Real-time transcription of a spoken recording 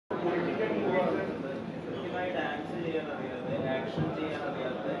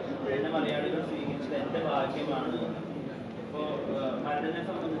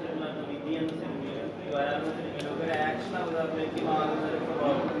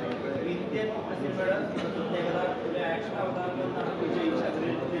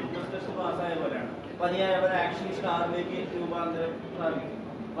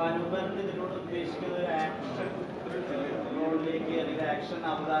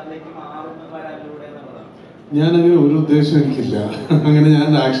ഞാനങ്ങനെ ഒരു ഉദ്ദേശം എനിക്കില്ല. അങ്ങനെ ഞാൻ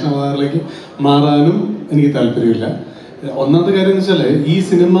ആക്ഷൻ അവതാറിലേക്ക് മാറാനും എനിക്ക് താല്പര്യമില്ല. ഒന്നാമത്തെ കാര്യം എന്ന് വെച്ചാൽ ഈ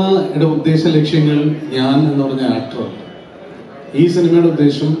സിനിമയുടെ ഉദ്ദേശ ലക്ഷ്യങ്ങൾ ഞാൻ എന്ന് പറഞ്ഞ ആക്ടറാണ്. ഈ സിനിമയുടെ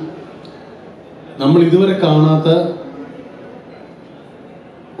ഉദ്ദേശം നമ്മൾ ഇതുവരെ കാണാത്ത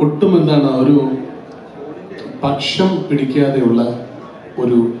ഒട്ടും എന്താണ് ഒരു പക്ഷം പിടിക്കാതെയുള്ള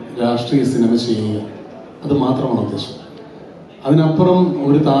ഒരു രാഷ്ട്രീയ സിനിമ ചെയ്യുക, അത് മാത്രമാണ് ഉദ്ദേശം. അതിനപ്പുറം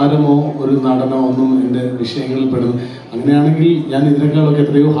ഒരു താരമോ ഒരു നടനോ ഒന്നും എൻ്റെ വിഷയങ്ങളിൽ പെടുന്നു. അങ്ങനെയാണെങ്കിൽ ഞാൻ ഇതിനേക്കാളൊക്കെ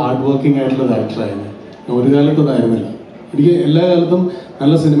എത്രയോ ഹാർഡ് വർക്കിംഗ് ആയിട്ടുള്ള ഒരു ആക്ടറായിരുന്നു. ഒരു കാലത്തും അതായിരുന്നില്ല. എനിക്ക് എല്ലാ കാലത്തും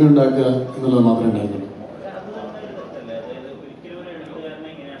നല്ല സിനിമ ഉണ്ടാക്കുക എന്നുള്ളത് മാത്രമേ ഉണ്ടായിരുന്നുള്ളൂ.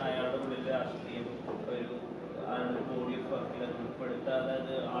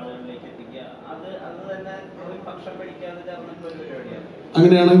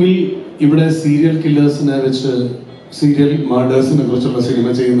 അങ്ങനെയാണെങ്കിൽ ഇവിടെ സീരിയൽ കില്ലേഴ്സിനെ വെച്ച് സീരിയൽ മർഡേഴ്സിനെ കുറിച്ചുള്ള സിനിമ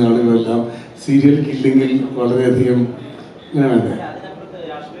ചെയ്യുന്ന ആളുകളെല്ലാം സീരിയൽ കില്ലിങ്ങിൽ വളരെയധികം ഇങ്ങനെ വേണ്ടേ?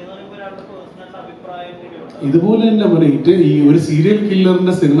 ഇതുപോലെ തന്നെ പറഞ്ഞിട്ട് ഈ ഒരു സീരിയൽ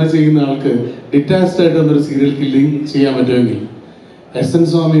കില്ലറിന്റെ സിനിമ ചെയ്യുന്ന ആൾക്ക് ഡിറ്റാച്ച്ഡ് ആയിട്ട് ഒരു സീരിയൽ കില്ലിംഗ് ചെയ്യാൻ പറ്റുമെങ്കിൽ എസ്.എൻ.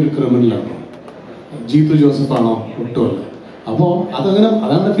 സ്വാമി ഒരു ക്രിമിനലാണോ? ജീത്തു ജോസഫ് ആണോ? ഒട്ടുമല്ല. അപ്പോൾ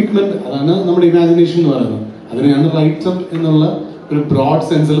അതാണ് ഫിഗ്മെന്റ്, അതാണ് നമ്മുടെ ഇമാജിനേഷൻ എന്ന് പറയുന്നത്. അതിനെയാണ് റൈറ്റർ എന്നുള്ള ഒരു ബ്രോഡ്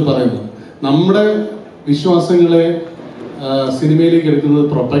സെൻസിൽ പറയുന്നത്. നമ്മുടെ വിശ്വാസങ്ങളെ സിനിമയിലേക്ക് എടുക്കുന്നത്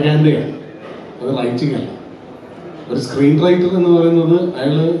പ്രൊപ്പഗാൻഡയാണ്, അത് റൈറ്റിംഗ് അല്ല. ഒരു സ്ക്രീൻ റൈറ്റർ എന്ന് പറയുന്നത്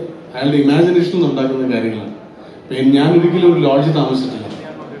അയാളുടെ ഇമാജിനേഷനിൽ ഉണ്ടാക്കുന്ന കാര്യങ്ങളാണ്. ഞാൻ ഒരിക്കലും ഒരു ലോഡ്ജ് താമസിച്ചിട്ടില്ല.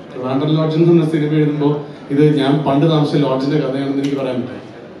 ട്രിവാൻഡ്രം ലോഡ്ജിൽ നിന്ന് സിനിമ എഴുതുമ്പോൾ ഇത് ഞാൻ പണ്ട് താമസിച്ച ലോഡ്ജിന്റെ കഥയാണെന്ന് എനിക്ക് പറയാൻ പറ്റില്ല.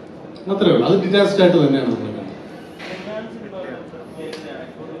 അത്രേ ഉള്ളൂ. അത് ഡിറ്റാച്ച്ഡ് ആയിട്ട് തന്നെയാണ് നമ്മൾ കാണുന്നത്.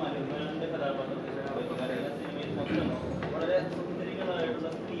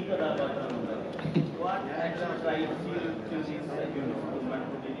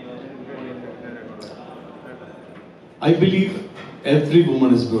 I believe every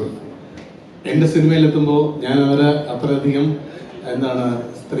woman is beautiful. എൻ്റെ സിനിമയിലെത്തുമ്പോൾ ഞാൻ അവരെ അത്രയധികം എന്താണ്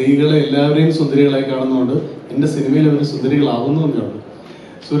സ്ത്രീകളെ എല്ലാവരെയും സുന്ദരികളായി കാണുന്നതുകൊണ്ട് എൻ്റെ സിനിമയിൽ അവർ സുന്ദരികളാവുന്നു എന്നുണ്ട്.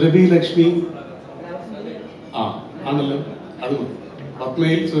 സുരഭി ലക്ഷ്മി ആണല്ലോ, അത്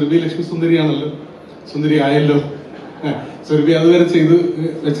പത്മയിൽ സുരഭി ലക്ഷ്മി സുന്ദരിയാണല്ലോ, സുന്ദരി ആയല്ലോ. സുരഭി അതുവരെ ചെയ്ത്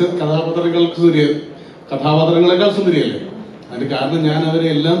വെച്ച കഥാപാത്രങ്ങളെക്കാൾ സുന്ദരിയല്ലേ? അതിന് കാരണം ഞാൻ അവരെ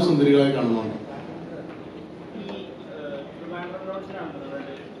എല്ലാം സുന്ദരികളായി കാണുന്നുണ്ട്.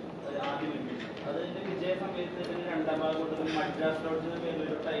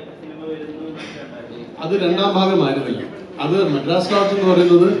 അത് രണ്ടാം ഭാഗമായിരുന്നില്ല. അത് മദ്രാസ് ലോഡ്ജ് എന്ന്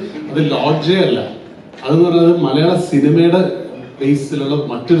പറയുന്നത് അത് ലോഡ്ജേ അല്ല, അതെന്ന് പറയുന്നത് മലയാള സിനിമയുടെ ബേസിലുള്ള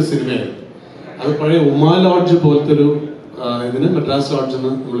മറ്റൊരു സിനിമയായിരുന്നു. അത് പഴയ ഉമാ ലോഡ്ജ് പോലത്തെ ഒരു ഇതിന് മദ്രാസ് ലോഡ്ജ്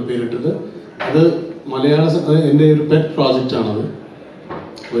എന്ന് നമ്മൾ പേരിട്ടത്. അത് മലയാള എൻ്റെ ഒരു പെറ്റ് പ്രോജക്റ്റ് ആണത്.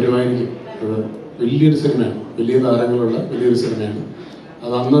 വരുമായിരിക്കും. അത് വലിയൊരു സിനിമയാണ്, വലിയ താരങ്ങളുള്ള വലിയൊരു സിനിമയാണ്.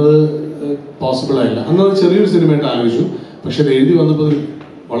 അത് അന്നത് പോസിബിൾ ആയില്ല. അന്നത് ചെറിയൊരു സിനിമയായിട്ട് ആലോചിച്ചു. പക്ഷെ അത് എഴുതി വന്നപ്പോൾ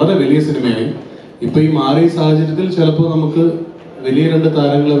വളരെ വലിയ സിനിമയായി. ഇപ്പൊ ഈ മാറിയ സാഹചര്യത്തിൽ ചിലപ്പോൾ നമുക്ക് വലിയ രണ്ട്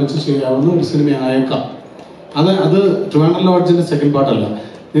താരങ്ങളെ വെച്ച് ചെയ്യാവുന്ന ഒരു സിനിമ ആയേക്കാം. അത് ട്രിവാൻഡ്രം ലോഡ്ജിന്റെ സെക്കൻഡ് പാർട്ടല്ല.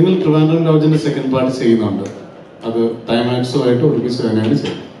 നിങ്ങൾ ട്രിവാൻഡ്രം ലോഡ്ജിന്റെ സെക്കൻഡ് പാർട്ട് ചെയ്യുന്നുണ്ട്. അത് ക്ലൈമാക്സുമായിട്ട് ഒരുമിച്ച് തന്നെയാണ്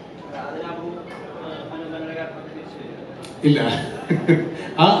ചെയ്യുന്നത്. ഇല്ല,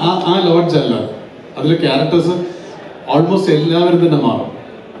 ആ ലോഡ്ജ് അല്ല. അതിലെ ക്യാരക്ടേഴ്സ് ഓൾമോസ്റ്റ് എല്ലാവരും തന്നെ മാറും.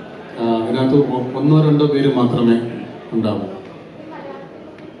 അതിനകത്ത് ഒന്നോ രണ്ടോ പേര് മാത്രമേ ഉണ്ടാവൂ.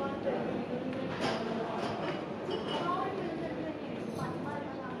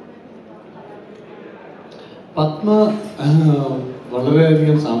 പത്മ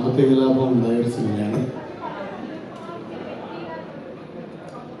വളരെയധികം സാമ്പത്തിക ലാഭം ഉണ്ടായൊരു സിനിമയാണ്.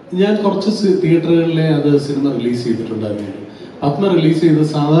 ഞാൻ കുറച്ച് തിയേറ്ററുകളിലെ അത് സിനിമ റിലീസ് ചെയ്തിട്ടുണ്ടായിരുന്നു. പത്മ റിലീസ് ചെയ്ത്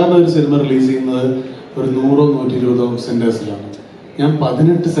സാധാരണ ഒരു സിനിമ റിലീസ് ചെയ്യുന്നത് ഒരു 100-120 സെന്റേഴ്സിലാണ്. ഞാൻ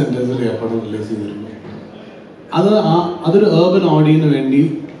 18 സെന്റേഴ്സിൽ എപ്പോഴും റിലീസ് ചെയ്തിട്ടുണ്ട്. അതൊരു ഏർബൻ ഓഡിയന് വേണ്ടി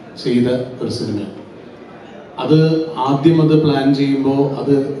ചെയ്ത ഒരു സിനിമയാണ്. അത് ആദ്യം പ്ലാൻ ചെയ്യുമ്പോൾ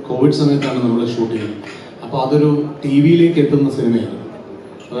അത് കോവിഡ് സമയത്താണ് നമ്മൾ ഷൂട്ട് ചെയ്യുന്നത്. അപ്പോൾ അതൊരു TV-യിലേക്ക് എത്തുന്ന സിനിമയായിരുന്നു,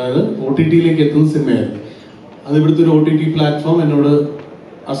 അതായത് OTT-യിലേക്ക് എത്തുന്ന സിനിമയായിരുന്നു. അത് ഇവിടുത്തെ ഒരു OTT പ്ലാറ്റ്ഫോം എന്നോട്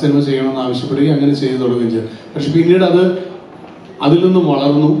ആ സിനിമ ചെയ്യണമെന്ന് ആവശ്യപ്പെടുകയും അങ്ങനെ ചെയ്തു തുടങ്ങുകയും ചെയ്തു. പക്ഷെ പിന്നീട് അതിൽ നിന്നും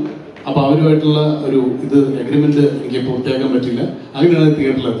വളർന്നു. അപ്പോൾ അവരുമായിട്ടുള്ള ഒരു എഗ്രിമെന്റ് എനിക്ക് പൂർത്തിയാക്കാൻ പറ്റില്ല. അങ്ങനെയാണ്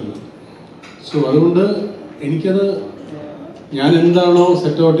തിയേറ്ററിലെത്തുന്നത്. സോ അതുകൊണ്ട് എനിക്കത് ഞാൻ എന്താണോ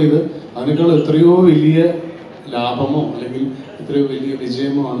സെറ്റ് ഔട്ട് ചെയ്ത് അതിനേക്കാൾ എത്രയോ വലിയ ലാഭമോ അല്ലെങ്കിൽ എത്രയോ വലിയ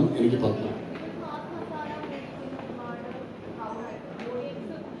വിജയമോ ആണ് എനിക്ക് പത്രം.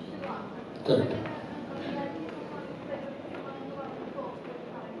 കറക്റ്റ്.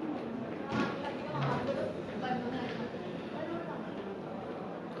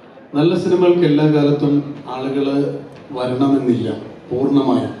 നല്ല സിനിമകൾക്ക് എല്ലാ കാലത്തും ആളുകൾ വരണമെന്നില്ല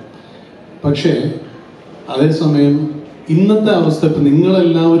പൂർണ്ണമായും. പക്ഷേ അതേസമയം ഇന്നത്തെ അവസ്ഥ ഇപ്പം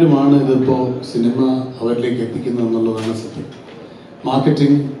നിങ്ങളെല്ലാവരുമാണ് ഇതിപ്പോൾ സിനിമ അവരിലേക്ക് എത്തിക്കുന്നത് എന്നുള്ളതാണ് സത്യം.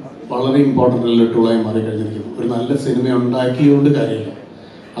 മാർക്കറ്റിംഗ് വളരെ ഇമ്പോർട്ടൻ്റ് ഉള്ള ടൂളായി മാറിക്കഴിഞ്ഞിരിക്കുന്നു. ഒരു നല്ല സിനിമ ഉണ്ടാക്കിയതുകൊണ്ട് കാര്യമില്ല,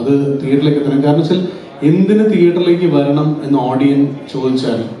 അത് തിയേറ്ററിലേക്ക് എത്തണം. കാരണം വെച്ചാൽ എന്തിന് തിയേറ്ററിലേക്ക് വരണം എന്ന് ഓഡിയൻസ്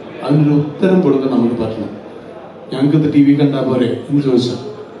ചോദിച്ചാൽ അതിനൊരു ഉത്തരം കൊടുക്കാൻ നമുക്ക് പറ്റണം. ഞങ്ങൾക്കിത് ടി വി കണ്ടാൽ പോരെ എന്ന് ചോദിച്ചാൽ.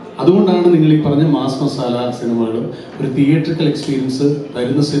 അതുകൊണ്ടാണ് നിങ്ങൾ ഈ പറഞ്ഞ മാസ് മസാല സിനിമകളും ഒരു തിയേറ്ററിക്കൽ എക്സ്പീരിയൻസ്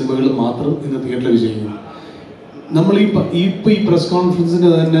തരുന്ന സിനിമകൾ മാത്രം ഇന്ന് തിയേറ്ററിൽ വിജയിക്കുന്നു. നമ്മൾ ഈ പ്രസ് കോൺഫറൻസിന്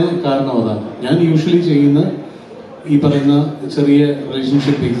തന്നെ കാരണം അതാണ്. ഞാൻ യൂഷ്വലി ചെയ്യുന്ന ഈ പറയുന്ന ചെറിയ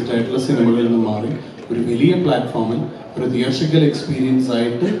റിലേഷൻഷിപ്പ് ബേസ്ഡ് ആയിട്ടുള്ള സിനിമകളിൽ നിന്ന് മാറി ഒരു വലിയ പ്ലാറ്റ്ഫോമിൽ ഒരു തിയേറ്ററിക്കൽ എക്സ്പീരിയൻസ്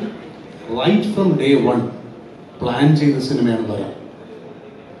ആയിട്ട് റൈറ്റ് ഫ്രം ഡേ 1 പ്ലാൻ ചെയ്ത സിനിമയാണ് പറയാം.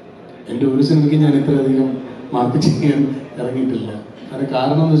 എൻ്റെ ഒരു സിനിമയ്ക്ക് ഞാൻ ഇത്രയധികം മാർക്കറ്റിംഗ് ചെയ്യാൻ ഇറങ്ങിയിട്ടില്ല. അതിന്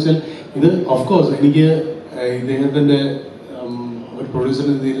കാരണം എന്ന് വെച്ചാൽ ഇത് ഓഫ്കോഴ്സ് എനിക്ക് ഇദ്ദേഹത്തിൻ്റെ ഒരു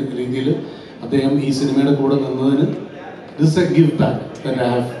പ്രൊഡ്യൂസറിൻ്റെ രീതിയിൽ അദ്ദേഹം ഈ സിനിമയുടെ കൂടെ നിന്നതിന് this A give back that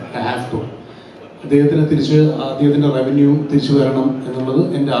I have to. അദ്ദേഹത്തിൻ്റെ റവന്യൂ തിരിച്ചു വരണം എന്നുള്ളത്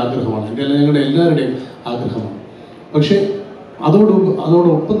എൻ്റെ ആഗ്രഹമാണ്, ഞങ്ങളുടെ എല്ലാവരുടെയും ആഗ്രഹമാണ്. പക്ഷേ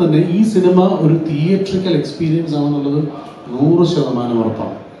അതോടൊപ്പം തന്നെ ഈ സിനിമ ഒരു തിയേറ്ററിക്കൽ എക്സ്പീരിയൻസ് ആണെന്നുള്ളത് 100%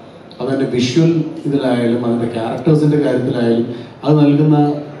 ഉറപ്പാണ്. അതിൻ്റെ വിഷ്വൽ ഇതിലായാലും അതിൻ്റെ ക്യാരക്ടേഴ്സിൻ്റെ കാര്യത്തിലായാലും അത്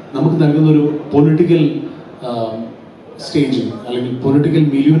നമുക്ക് നൽകുന്ന ഒരു പൊളിറ്റിക്കൽ സ്റ്റേജിങ് അല്ലെങ്കിൽ പൊളിറ്റിക്കൽ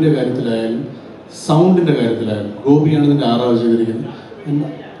മിലിവിൻ്റെ കാര്യത്തിലായാലും സൗണ്ടിൻ്റെ കാര്യത്തിലായാലും ഗോപിയാണ് ഇതിൻ്റെ ആറാവ് ചെയ്തിരിക്കുന്നത്.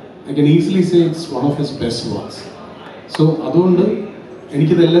 I can easily say it's one of his best works. So അതുകൊണ്ട്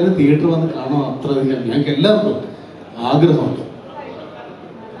എനിക്കിതെല്ലാവരും തിയേറ്റർ വന്ന് കാണാൻ അത്രയധികം ഞങ്ങൾക്ക് എല്ലാവർക്കും ആഗ്രഹമുണ്ട്.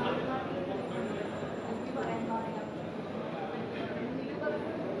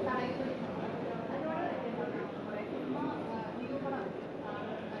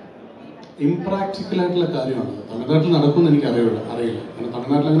 ഇംപ്രാക്ടിക്കൽ ആയിട്ടുള്ള കാര്യമാണ്. തമിഴ്നാട്ടിൽ നടക്കുമെന്ന് എനിക്ക് അറിയില്ല. കാരണം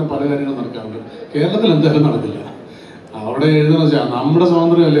തമിഴ്നാട്ടിൽ അങ്ങനെ പല കാര്യങ്ങളും നടക്കാറുണ്ട്. കേരളത്തിൽ എന്തായാലും നടക്കില്ല. അവിടെ എഴുതുന്ന വെച്ചാൽ നമ്മുടെ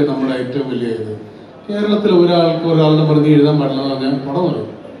സ്വാതന്ത്ര്യമല്ലേ നമ്മുടെ ഏറ്റവും വലിയ ഇത്. കേരളത്തിൽ ഒരാളുടെ പറഞ്ഞ് എഴുതാൻ പാടില്ല എന്ന് പറഞ്ഞാൽ പടം പറയും.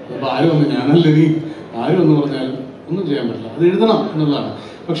 അപ്പോൾ ആരും ഒന്ന് ഞാനല്ലേ നീ ആരും ഒന്ന് പറഞ്ഞാലും ഒന്നും ചെയ്യാൻ പറ്റില്ല. അത് എഴുതണം എന്നുള്ളതാണ്.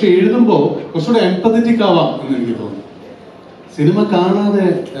 പക്ഷെ എഴുതുമ്പോൾ കുറച്ചുകൂടെ എംപത്തറ്റിക് ആവാം എന്ന് എനിക്ക് തോന്നുന്നു. സിനിമ കാണാതെ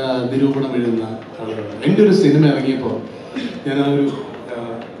നിരൂപണം എഴുതുന്ന ആളുകളുണ്ട്. എൻ്റെ ഒരു സിനിമ ഇറങ്ങിയപ്പോൾ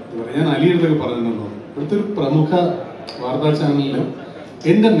ഞാൻ അലിയടുത്തൊക്കെ പറഞ്ഞിട്ടുണ്ടോ, ഇവിടുത്തെ ഒരു പ്രമുഖ വാർത്താ ചാനലിൽ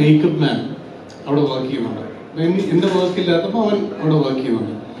എൻ്റെ മേക്കപ്പ് മാൻ അവിടെ വർക്ക് ചെയ്യുന്നുണ്ട്. എൻ്റെ വർക്ക് ഇല്ലാത്തപ്പോൾ അവൻ അവിടെ വർക്ക്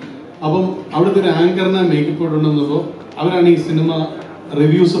ചെയ്യുന്നുണ്ട്. അപ്പം അവിടുത്തെ ഒരു ആങ്കറിനെ മേക്കപ്പ് ഇട്ടുണ്ടെന്നപ്പോൾ അവരാണ് ഈ സിനിമ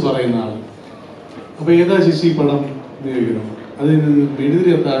റിവ്യൂസ് പറയുന്ന ആൾ. അപ്പോൾ ഏതാ ചേച്ചി ഈ പടം ഉപയോഗിക്കണം? അത്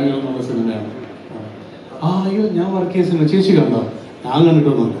മെഴുതിരി താഴെ എന്നുള്ള സിനിമയാണ്. അയ്യോ ഞാൻ വർക്ക് ചെയ്ത സിനിമ ചേച്ചി കണ്ടോ? ഞാൻ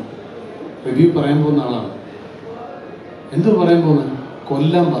കണ്ടിട്ടൊന്നുമില്ല. റിവ്യൂ പറയാൻ പോകുന്ന ആളാണ്. എന്ത് പറയാൻ പോകുന്നത്?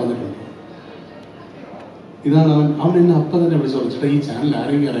 കൊല്ലാൻ പറഞ്ഞിട്ടുണ്ട്. ഇതാണ് അവൻ എന്നെ അപ്പം തന്നെ വിളിച്ചു ചോദിച്ചിട്ട് ഈ ചാനൽ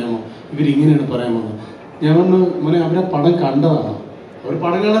ആരെങ്കിലും അറിയാമോ, ഇവരിങ്ങനെയാണ് പറയാൻ പോകുന്നത്. ഞാൻ പറഞ്ഞു മോനെ അവരെ പടം കണ്ടതാണ്. അവർ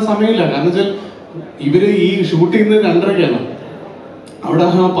പടം കാണാൻ സമയമില്ല. കാരണം വെച്ചാൽ ഇവര് ഈ ഷൂട്ട് ചെയ്യുന്നത് 2:30-ക്കാണ്. അവിടെ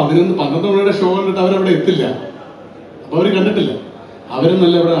 11-12 മണിയുടെ ഷോ കണ്ടിട്ട് അവരവിടെ എത്തില്ല. അപ്പൊ അവര് കണ്ടിട്ടില്ല.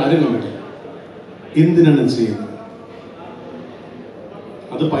 അവരെന്നല്ല അവിടെ ആരും കണ്ടിട്ടില്ല. എന്തിനാണ് ചെയ്യുന്നത്?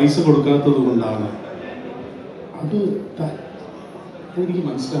 അത് പൈസ കൊടുക്കാത്തത് കൊണ്ടാണ്. അത് എനിക്ക്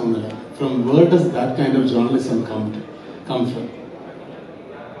മനസ്സിലാവുന്നില്ല. From where does that kind of journalism come from?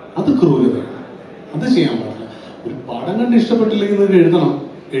 അത് ക്രൂരത. അത് ചെയ്യാൻ പാടില്ല. ഒരു പടം കണ്ട് ഇഷ്ടപ്പെട്ടില്ലെങ്കിൽ നിങ്ങൾക്ക്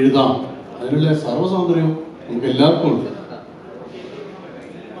എഴുതാം. അതിനുള്ള സർവ്വസ്വാതന്ത്ര്യവും നമുക്ക് എല്ലാവർക്കും ഉണ്ട്.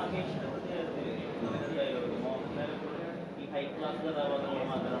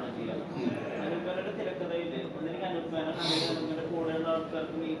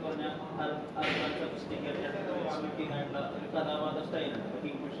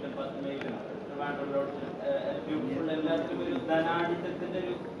 ധനാടിത്തത്തിന്റെ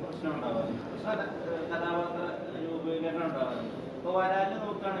ഒരു പ്രശ്നം ഉണ്ടാവാറ്, കഥാപാത്ര രൂപീകരണം ഉണ്ടാവാറ്. ഇപ്പൊ വരാല്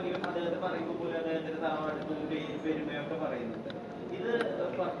നോക്കുകയാണെങ്കിലും അദ്ദേഹത്തെ പറയുമ്പോൾ പോലും അദ്ദേഹത്തിന്റെ തറവാടിത്തും പെരുമയൊക്കെ പറയുന്നുണ്ട്. ഇത്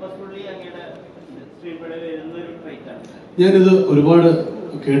പർപ്പസ്ഫുള്ളി അങ്ങയുടെ സ്ക്രീൻ പ്ലേ വരുന്ന ഒരു ട്രൈറ്റ് ആണ്. ഞാനിത് ഒരുപാട്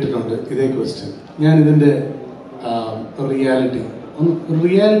കേട്ടിട്ടുണ്ട് ഇതേ ക്വസ്റ്റ്യൻ. ഞാൻ ഇതിന്റെ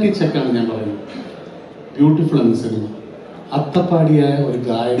റിയാലിറ്റി ചെക്കാണ് ഞാൻ പറയുന്നത്. ബ്യൂട്ടിഫുൾ എന്ന സിനിമ അത്തപ്പാടിയായ ഒരു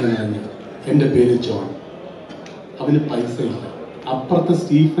ഗായകനാണ് എൻ്റെ പേര് ജോൺ. അവന് പൈസയില്ല. അപ്പുറത്തെ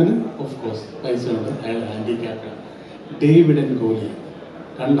സ്റ്റീഫന് ഓഫ് കോഴ്സ് പൈസയുണ്ട്, അയാൾ ഹാൻഡിക്യാപ്പാണ്. ഡേവിഡ് ആൻഡ് ഗോലി,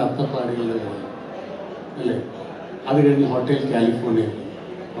 രണ്ട് അത്തപ്പാടികളുടെ ഗായകൻ അല്ലേ. അത് കഴിഞ്ഞ് ഹോട്ടൽ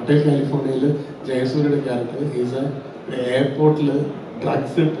കാലിഫോർണിയയിൽ ജയസൂര്യയുടെ ക്യാരക്ടർ ഈസ് എയർപോർട്ടിൽ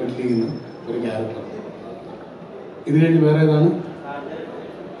ഡ്രഗ്സ് ട്രീറ്റ് ചെയ്യുന്ന ഒരു ക്യാരക്ടർ. ഇത് കഴിഞ്ഞ് വേറെ ഏതാണ്?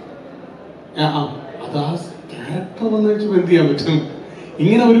 അത് ആ ക്യാരക്ടർ വന്നു വെച്ചാൽ എന്ത് ചെയ്യാൻ പറ്റും?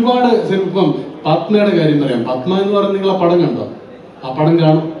 ഇങ്ങനെ ഒരുപാട്. ഇപ്പം പത്മയുടെ കാര്യം പറയാം. പത്മ എന്ന് പറയുന്നത് നിങ്ങൾ ആ പടം കണ്ടോ? ആ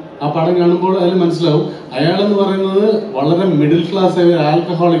പടം കാണുമ്പോൾ അതിൽ മനസ്സിലാവും അയാളെന്ന് പറയുന്നത് വളരെ മിഡിൽ ക്ലാസ് ആയ ഒരു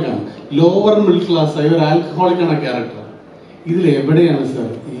ആൽക്കഹോളിക് ആണ്, ലോവർ മിഡിൽ ക്ലാസ് ആയ ഒരു ആൽക്കഹോളിക് ആണ് ആ ക്യാരക്ടർ. ഇതിൽ എവിടെയാണ് സർ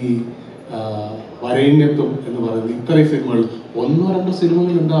ഈ വരേണ്യത്വം എന്ന് പറയുന്നത്? ഇത്രയും സിനിമകൾ, 1-2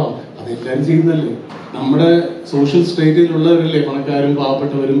 സിനിമകൾ ഉണ്ടാവും, അതെല്ലാവരും ചെയ്യുന്നതല്ലേ. നമ്മുടെ സോഷ്യൽ സ്റ്റേറ്റിലുള്ളവരല്ലേ പണക്കാരും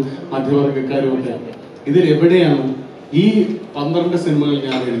പാവപ്പെട്ടവരും മധ്യവർഗക്കാരും ഒക്കെ. ഇതിൽ എവിടെയാണ് ഈ 12 സിനിമകൾ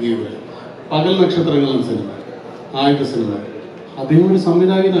ഞാൻ എഴുതിയത്? പകൽ നക്ഷത്രങ്ങൾ എന്ന സിനിമ, ആദ്യത്തെ സിനിമ, അദ്ദേഹം ഒരു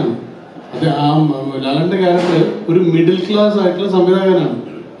സംവിധായകനാണ്. അത് ആ ലാലന്റെ ക്യാരക്ടർ ഒരു മിഡിൽ ക്ലാസ് ആയിട്ടുള്ള സംവിധായകനാണ്,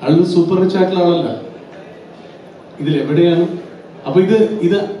 അയാൾ സൂപ്പർ റിച്ച് ആയിട്ടുള്ള ആളല്ല. ഇതിലെവിടെയാണ്? അപ്പൊ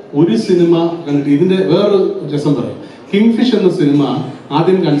ഇത് ഒരു സിനിമ കണ്ടിട്ട് ഇതിന്റെ വേറൊരു രസം പറയാം. കിങ്ഫിഷ് എന്ന സിനിമ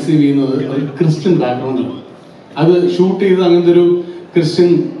ആദ്യം കൺസീവ് ചെയ്യുന്നത് ഒരു ക്രിസ്ത്യൻ ബാക്ക്ഗ്രൗണ്ടിലാണ്. അത് ഷൂട്ട് ചെയ്ത് അങ്ങനത്തെ ഒരു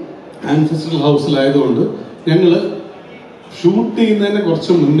ക്രിസ്ത്യൻ ആൻസെസ്ട്രൽ ഹൗസിലായതുകൊണ്ട് ഞങ്ങൾ ഷൂട്ട് ചെയ്യുന്നതിന്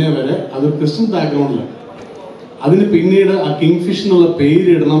കുറച്ച് മുന്നേ വരെ അത് ക്രിസ്ത്യൻ ബാക്ക്ഗ്രൗണ്ടിലാണ്. അതിന് പിന്നീട് ആ കിങ്ഫിഷ് എന്നുള്ള പേര്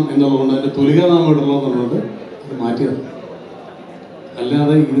ഇടണം എന്നുള്ളതുകൊണ്ട്, അതിന്റെ തുലികാനാമം ഇടണം എന്നുള്ളത് അത് മാറ്റിയതാണ്.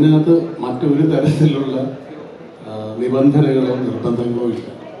 അല്ലാതെ ഇതിനകത്ത് മറ്റൊരു തരത്തിലുള്ള നിബന്ധനകളോ നിർബന്ധങ്ങളോ ഇല്ല.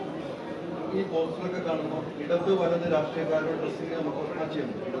 ഈ പോസ്റ്ററൊക്കെ കാണുമ്പോൾ ഇടത് വലത് രാഷ്ട്രീയക്കാരുടെ ഡ്രസ്സിങ് നമുക്ക്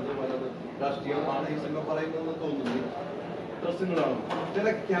ചെയ്യുന്നു. ഇടത് വലത് രാഷ്ട്രീയമാണ് ഈ സിനിമ പറയുന്നതെന്ന് തോന്നുന്നു. ഡ്രസ്സിങ്ങളാണ് ചില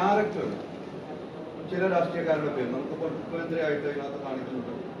ക്യാരക്ടർ, ചില രാഷ്ട്രീയക്കാരുടെ പേര് നമുക്കിപ്പോൾ മുഖ്യമന്ത്രിയായിട്ട് ഇതിനകത്ത്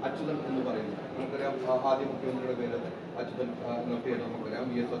കാണിക്കുന്നുണ്ട്. അച്യുതൻ എന്ന് പറയുന്നു. നമുക്കറിയാം ആദ്യ മുഖ്യമന്ത്രിയുടെ പേര് അച്യുതൻ എന്ന പേര് നമുക്കറിയാം.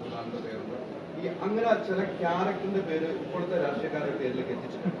 VS അച്യുതാനന്റെ പേരുണ്ട്. ഈ അങ്ങനെ ചില ക്യാരക്ടറിന്റെ പേര് ഇപ്പോഴത്തെ രാഷ്ട്രീയക്കാരുടെ പേരിലേക്ക്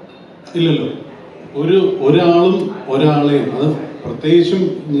എത്തിച്ചിട്ടുണ്ട്. ഇല്ലല്ലോ. ഒരാളെയും അത് പ്രത്യേകിച്ചും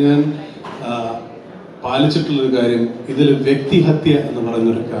ഞാൻ പാലിച്ചിട്ടുള്ളൊരു കാര്യം, ഇതിൽ വ്യക്തിഹത്യ എന്ന്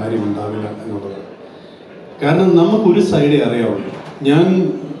പറയുന്നൊരു കാര്യം ഉണ്ടാവില്ല എന്നുള്ളത്. കാരണം നമുക്കൊരു സൈഡേ അറിയാവുള്ളൂ. ഞാൻ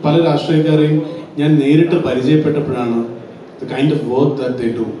പല രാഷ്ട്രീയക്കാരെയും ഞാൻ നേരിട്ട് പരിചയപ്പെട്ടപ്പോഴാണ് the kind of work that they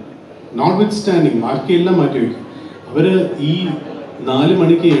do. Not with standing, ബാക്കിയെല്ലാം മാറ്റി വയ്ക്കും. അവര് ഈ 4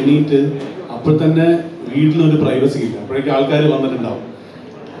 മണിക്ക് എണീറ്റ് അപ്പോൾ തന്നെ വീട്ടിലൊരു പ്രൈവസി ഇല്ല, അപ്പോഴേക്കും ആൾക്കാർ വന്നിട്ടുണ്ടാവും.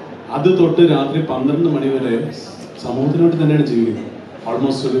 അത് തൊട്ട് രാത്രി 12 മണി വരെ സമൂഹത്തിനോട്ട് തന്നെയാണ് ജീവിക്കുന്നത്.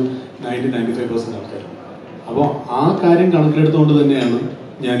 ഓൾമോസ്റ്റ് ഒരു 90-95% ആൾക്കാർ. അപ്പോൾ ആ കാര്യം കണക്കിലെടുത്തുകൊണ്ട് തന്നെയാണ്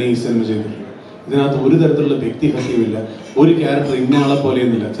ഞാൻ ഈ സിനിമ ചെയ്തിട്ടുള്ളത്. ഇതിനകത്ത് ഒരു തരത്തിലുള്ള വ്യക്തിഹത്യമില്ല. ഒരു ക്യാരക്ടർ ഇന്ന ആളെ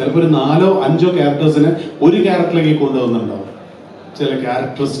പോലെയൊന്നുമില്ല. ചിലപ്പോൾ ഒരു 4-5 ക്യാരക്ടേഴ്സിനെ ഒരു ക്യാരക്ടറിലേക്ക് കൊണ്ടുവന്നിട്ടുണ്ടാവും, ചില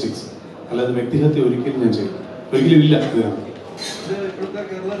ക്യാരക്ടറിസ്റ്റിക്സ്. അല്ലാതെ വ്യക്തിഹത്യ ഒരിക്കലും ഞാൻ ചെയ്യും, ഒരിക്കലും ഇല്ല. ഇതിനകത്ത്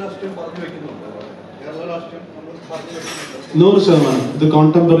കേരള രാഷ്ട്രീയം പറഞ്ഞു വെക്കുന്നുണ്ടോ? കേരള രാഷ്ട്രീയം 100% ഇത്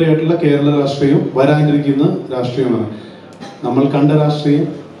കോണ്ടംപററി ആയിട്ടുള്ള കേരള രാഷ്ട്രീയം, വരാനിരിക്കുന്ന രാഷ്ട്രീയമാണ്. നമ്മൾ കണ്ട രാഷ്ട്രീയം,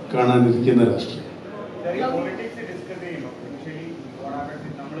 കാണാനിരിക്കുന്ന രാഷ്ട്രീയം.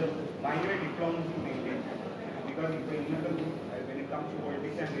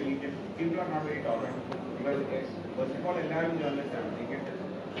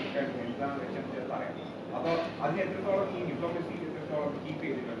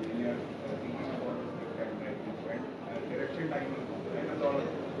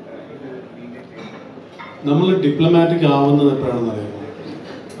 നമ്മൾ ഡിപ്ലോമാറ്റിക് ആവുന്നത് എപ്പോഴാണെന്ന് അറിയാമോ?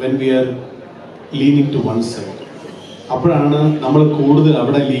 When we R leaning to one side. അപ്പോഴാണ് നമ്മൾ കൂടുതൽ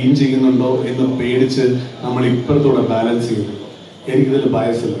അവിടെ ലീൻ ചെയ്യുന്നുണ്ടോ എന്ന് പേടിച്ച് നമ്മൾ ഇപ്പുറത്തൂടെ ബാലൻസ് ചെയ്യുന്നത്. എനിക്കിതിൽ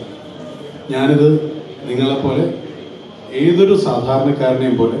ബയസില്ല. ഞാനിത് നിങ്ങളെപ്പോലെ ഏതൊരു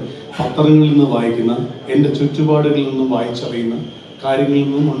സാധാരണക്കാരനെയും പോലെ പത്രങ്ങളിൽ നിന്ന് വായിക്കുന്ന, എൻ്റെ ചുറ്റുപാടുകളിൽ നിന്നും വായിച്ചറിയുന്ന കാര്യങ്ങളിൽ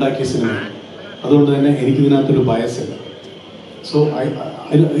നിന്നും ഉണ്ടാക്കിയ സിനിമയാണ്. അതുകൊണ്ട് തന്നെ എനിക്കിതിനകത്തൊരു ബയസില്ല. സോ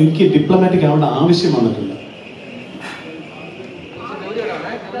എനിക്ക് ഡിപ്ലോമാറ്റിക് ആവേണ്ട ആവശ്യം വന്നിട്ടില്ല.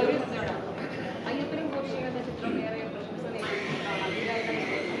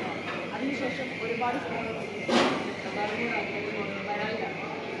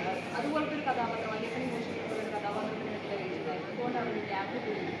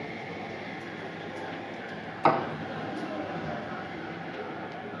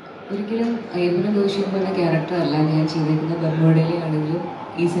 ഒരിക്കലും അയ്യപ്പനും കോശിയും എന്ന ക്യാരക്ടർ അല്ല ഞാൻ ചെയ്തേക്കുന്ന. ബർമോഡയിലെ ആണെങ്കിലും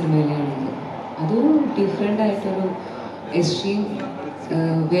ഈ സിനിമയിലെ ആണെങ്കിലും അതൊരു ഡിഫറെൻ്റ് ആയിട്ടൊരു എക്സ്ട്രീം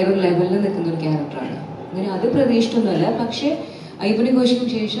വേറൊരു ലെവലിൽ നിൽക്കുന്ന ഒരു ക്യാരക്ടറാണ്. അങ്ങനെ അത് പ്രതീക്ഷിച്ചൊന്നുമല്ല. പക്ഷേ അയ്യപ്പനും കോശിക്കും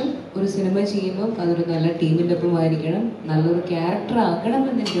ശേഷം ഒരു സിനിമ ചെയ്യുമ്പോൾ അതൊരു നല്ല ടീമിൻ്റെ ഒപ്പം ആയിരിക്കണം, നല്ലൊരു ക്യാരക്ടർ ആകണം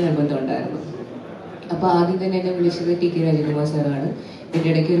എന്ന് എനിക്ക് നിർബന്ധം ഉണ്ടായിരുന്നു. അപ്പോൾ ആദ്യം തന്നെ എന്നെ വിളിച്ചത് ടി കെ രാജകുമാർ സാറാണ്. എൻ്റെ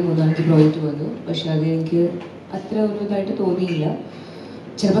ഇടയ്ക്ക് ഒരു 3-4 പ്രോജക്റ്റ് വന്നു. പക്ഷെ അത് എനിക്ക് അത്ര ഒരു ഇതായിട്ട് തോന്നിയില്ല.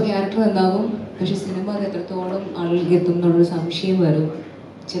 ചിലപ്പോൾ ക്യാരക്ടർ നന്നാവും, പക്ഷെ സിനിമ അത് എത്രത്തോളം ആളുകൾക്ക് എത്തും എന്നുള്ളൊരു സംശയം വരും.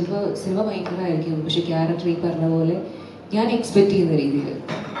 ചിലപ്പോൾ സിനിമ ഭയങ്കരമായിരിക്കും, പക്ഷെ ക്യാരക്ടർ ഈ പറഞ്ഞ പോലെ ഞാൻ എക്സ്പെക്റ്റ് ചെയ്യുന്ന രീതിയിൽ,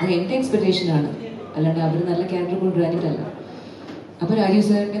 അത് എൻ്റെ എക്സ്പെക്റ്റേഷനാണ്, അല്ലാണ്ട് അവർ നല്ല ക്യാരക്ടർ കൊണ്ടുവരാനിട്ടല്ല. അപ്പോൾ രാജീവ്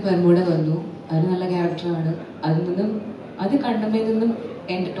സാറിൻ്റെ ബർമൂഡ വന്നു, അത് നല്ല ക്യാരക്ടറാണ്. അതിൽ നിന്നും അത് കണ്ണമ്മയിൽ നിന്നും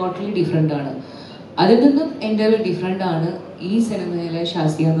എൻ്റെ ടോട്ടലി ഡിഫറെൻ്റ് ആണ്. അതിൽ നിന്നും എൻ്റെ ഒരു ഡിഫറെൻ്റ് ആണ് ഈ സിനിമയിലെ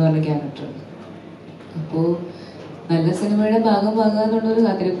ഷാസിയ എന്ന് പറഞ്ഞ ക്യാരക്ടർ. അപ്പോൾ നല്ല സിനിമയുടെ ഭാഗമാകാന്നുള്ളൊരു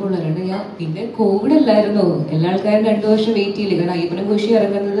കാത്തിരിപ്പുള്ളതാണ് ഞാൻ. പിന്നെ കോവിഡ് അല്ലായിരുന്നു, എല്ലാ ആൾക്കാരും 2 വർഷം വെയിറ്റ് ചെയ്യില്ല. കാരണം അയ്യപ്പനും കോശി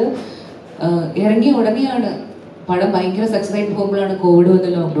ഇറങ്ങുന്നത് ഇറങ്ങിയ ഉടനെയാണ്. പടം ഭയങ്കര സക്സസ് ആയിട്ട് പോകുമ്പോഴാണ് കോവിഡ് വന്ന്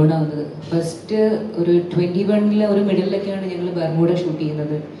ലോക്ക്ഡൗൺ ആവുന്നത്. ഫസ്റ്റ് ഒരു 21 ഒരു മിഡിലൊക്കെയാണ് ഞങ്ങൾ ബർമൂഡ ഷൂട്ട്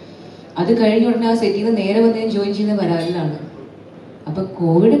ചെയ്യുന്നത്. അത് കഴിഞ്ഞ ഉടനെ ആ സെറ്റിൽ നിന്ന് നേരെ വന്ന് ഞാൻ ജോയിൻ ചെയ്യുന്ന വരാലിലാണ്. അപ്പം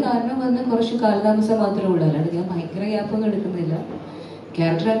കോവിഡ് കാരണം വന്ന് കുറച്ച് കാലതാമസം മാത്രമേ ഉള്ളൂ, അല്ലാണ്ട് ഞാൻ ഭയങ്കര ഗ്യാപ്പൊന്നും എടുക്കുന്നില്ല.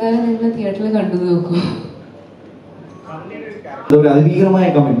 ക്യാരക്ടർ എന്തായാലും നിങ്ങൾ തിയേറ്ററിൽ കണ്ടു നോക്കൂ. അതൊരു അതിഭീകരമായ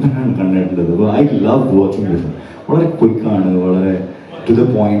കമ്മിറ്റ്മെന്റാണ് കണ്ടിട്ടുള്ളത്. I love working with him. വളരെ ക്വിക്കാണ്, വളരെ ടു ദ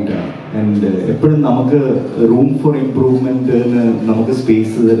പോയിന്റ് ആണ്. ആൻഡ് എപ്പോഴും നമുക്ക് റൂം ഫോർ ഇംപ്രൂവ്മെന്റിന് നമുക്ക്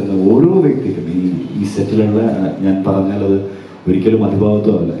സ്പേസ് തരുന്ന ഓരോ വ്യക്തിക്കും ഈ സെറ്റിലുള്ള, ഞാൻ പറഞ്ഞാൽ അത് ഒരിക്കലും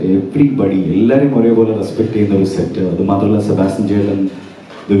അതിഭാവത്വമല്ല, എവ്രിബഡി എല്ലാവരെയും ഒരേപോലെ റെസ്പെക്ട് ചെയ്യുന്ന ഒരു സെറ്റ്. അത് മാത്രമല്ല സെബാസ്റ്റ്യൻ ചേട്ടൻ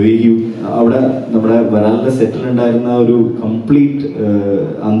ദ വേ യു അവിടെ നമ്മുടെ വരാലിന്റെ സെറ്റിലുണ്ടായിരുന്ന ഒരു കംപ്ലീറ്റ്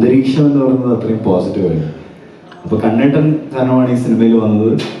അന്തരീക്ഷം എന്ന് പറയുന്നത് അത്രയും പോസിറ്റീവ് ആയിരുന്നു. അപ്പൊ കണ്ണേട്ടൻ കാരണമാണ് ഈ സിനിമയിൽ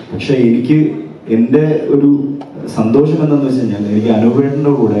വന്നത്. പക്ഷെ എനിക്ക് എൻ്റെ ഒരു സന്തോഷം എന്താണെന്ന് വെച്ച് കഴിഞ്ഞാൽ, എനിക്ക്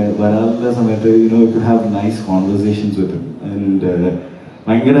അനൂപേട്ടൻ്റെ കൂടെ വരാലിന്റെ സമയത്ത് to have nice conversations with him. And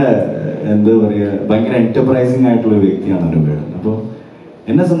ഭയങ്കര എന്താ പറയുക, ഭയങ്കര എന്റർപ്രൈസിങ് ആയിട്ടുള്ള ഒരു വ്യക്തിയാണ് അനൂപേട്ടൻ. അപ്പോൾ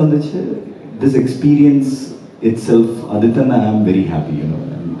എന്നെ സംബന്ധിച്ച് ദിസ് എക്സ്പീരിയൻസ് ഇറ്റ് സെൽഫ്, അതിൽ തന്നെ ഐ ആം വെരി ഹാപ്പി.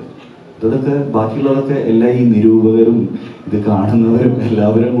 അതൊക്കെ ബാക്കിയുള്ളതൊക്കെ എല്ലാ ഈ നിരൂപകരും ഇത് കാണുന്നവരും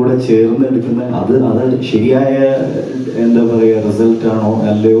എല്ലാവരും കൂടെ ചേർന്ന് എടുക്കുന്ന അത് ശരിയായ എന്താ പറയുക റിസൾട്ട് ആണോ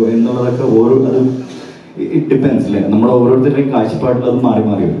അല്ലയോ എന്നുള്ളതൊക്കെ ഓരോ അത് ഇറ്റ് ഡിപ്പെൻസ് അല്ലേ, നമ്മുടെ ഓരോരുത്തരുടെയും കാഴ്ചപ്പാടിൽ അത് മാറി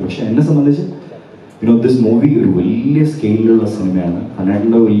മാറി വരും. പക്ഷെ എന്നെ സംബന്ധിച്ച് ദിസ് മൂവി ഒരു വലിയ സ്കെയിലുള്ള സിനിമയാണ്,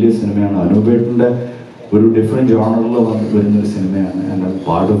 കണ്ണേട്ടൻ്റെ വലിയ സിനിമയാണ്, അനൂപേട്ടൻ്റെ ഒരു ഡിഫറെൻറ്റ് ജോണറിൽ വരുന്ന ഒരു സിനിമയാണ്. ആൻഡ്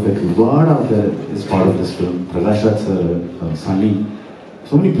പാർട്ട് ഓഫ് ഇറ്റ്, ഒരുപാട് ആൾക്കാർ is part of this film. Prakash Raj sir, Sunny,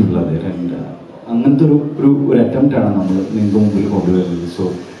 so many people are there. And അങ്ങനത്തെ ഒരു അറ്റംപ്റ്റ് ആണ് നമ്മൾ നിങ്ങൾക്ക് മുമ്പിൽ കൊണ്ടുവരുന്നത്. സോ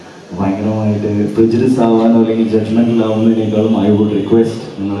ഭയങ്കരമായിട്ട് പ്രിജുഡിസ് ആവാനോ അല്ലെങ്കിൽ ജഡ്ജ്മെന്റിൽ ആവുന്നതിനേക്കാളും ഐ വുഡ് റിക്വസ്റ്റ്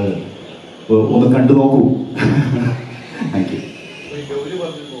നിങ്ങൾ ഒന്ന് കണ്ടു നോക്കൂ. Thank you.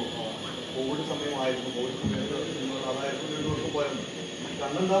 കോവിഡ് സമയമായിരുന്നു, കോവിഡ് സമയത്ത് അതായിരുന്നു 2 വർഷം പോയിരുന്നു.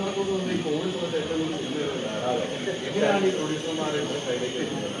 കണ്ണൻ സാറിനെ കൊണ്ട് വന്ന് ഈ കോവിഡ് സമയത്ത് ഏറ്റവും കൂടുതൽ സിനിമകളുണ്ടാകാതെ എങ്ങനെയാണ് ഈ പ്രൊഡ്യൂസർമാരെ കൈലേക്ക്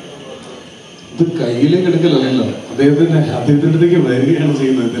ഇത് കയ്യിലേക്ക് എടുക്കലല്ലോ, അദ്ദേഹത്തിന്റെ അടുത്തേക്ക് വരികയാണ്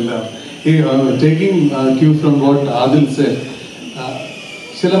ചെയ്യുന്നത്. ഇതെല്ലാം ഈ taking Q from what Adil Z,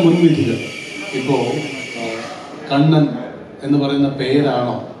 ചില മുൻവിധികൾ. ഇപ്പോ കണ്ണൻ എന്ന് പറയുന്ന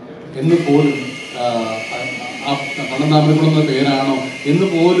പേരാണോ എന്ന് പോലും, കണ്ണൻ താമരക്കുളം പേരാണോ എന്ന്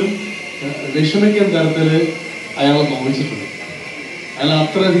പോലും വിഷമിക്കുന്ന തരത്തിൽ അയാളെ നോവിച്ചിട്ടുണ്ട്. അയാൾ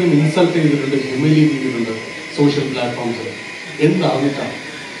അത്രയധികം ഇൻസൾട്ട് ചെയ്തിട്ടുണ്ട്, ഹ്യൂമിലിയേറ്റ് ചെയ്തിട്ടുണ്ട് സോഷ്യൽ പ്ലാറ്റ്ഫോംസിൽ. എന്തറിഞ്ഞിട്ടാണ്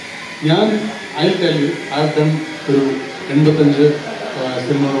ഞാൻ I'll tell you, I've done ഒരു 85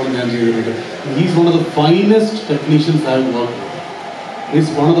 സിനിമകളോട് ഞാൻ ചെയ്തിട്ടുണ്ട്. He's one of the finest technicians I've worked with. He's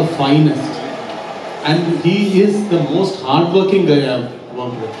one of the finest. And he is the most hardworking guy I've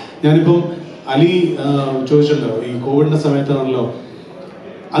worked with. ഞാനിപ്പം അലി ചോദിച്ചല്ലോ, ഈ കോവിഡിൻ്റെ സമയത്താണല്ലോ,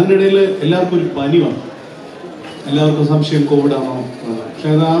 അതിനിടയിൽ എല്ലാവർക്കും ഒരു പനി വന്നു, എല്ലാവർക്കും സംശയം കോവിഡാണോ. പക്ഷേ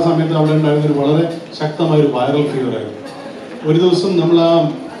അത് ആ സമയത്ത് അവിടെ ഉണ്ടായിരുന്നൊരു വളരെ ശക്തമായൊരു വൈറൽ ഫീവറായിരുന്നു. ഒരു ദിവസം നമ്മൾ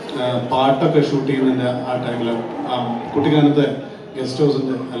പാട്ടൊക്കെ ഷൂട്ട് ചെയ്യുന്നതിൻ്റെ ആ ടൈമിൽ കുട്ടിക്കാനത്തെ റെസ്റ്റ്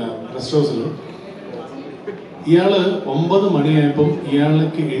ഹൗസിൽ ഇയാള് 9 മണിയായപ്പം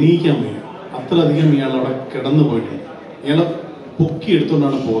ഇയാൾക്ക് എണീക്കാൻ വയ്യ, അത്രയധികം ഇയാൾ അവിടെ കിടന്നു പോയിട്ടുണ്ട്. ഇയാളെ പൊക്കി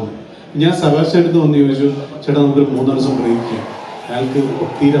എടുത്തുകൊണ്ടാണ് പോകുന്നത്. ഞാൻ സെബാസ്റ്റ്യൻ അടുത്ത് വന്ന് ചോദിച്ചു, ചേട്ടാ നമുക്കൊരു 3 ദിവസം ബ്രേക്ക് ചെയ്യാം, അയാൾക്ക്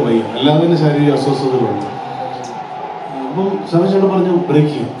തീരെ വയ്യ, അല്ലാതെ തന്നെ ശാരീരിക അസ്വസ്ഥതകളുണ്ട്. അപ്പം സെബാസ്റ്റ്യൻ പറഞ്ഞു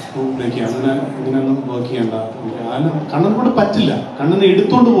ബ്രേക്ക് ചെയ്യാം. അങ്ങനെയൊന്നും വർക്ക് ചെയ്യണ്ട, കണ്ണൻ കൊണ്ട് പറ്റില്ല, കണ്ണനെ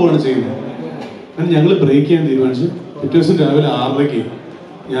എടുത്തോണ്ട് പോവുകയാണ് ചെയ്യുന്നത്. അങ്ങനെ ഞങ്ങൾ ബ്രേക്ക് ചെയ്യാൻ തീരുമാനിച്ചു. പിറ്റേ ദിവസം രാവിലെ 6:30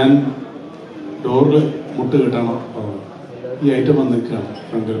 ഞാൻ ഡോറിൽ മുട്ട് കിട്ടണം, ഈ ഐറ്റം വന്ന് നിൽക്കുകയാണ്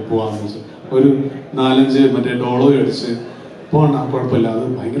ഫ്രണ്ടിൽ പോവാന്ന് വെച്ചാൽ ഒരു 4-5 മറ്റേ ഡോളോ അടിച്ച് പോകണം, കുഴപ്പമില്ല, അത്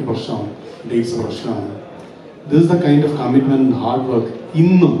ഭയങ്കര പ്രശ്നമാണ്, ഡേറ്റ്സ് പ്രശ്നമാണ്. This is the kind of commitment, hard work.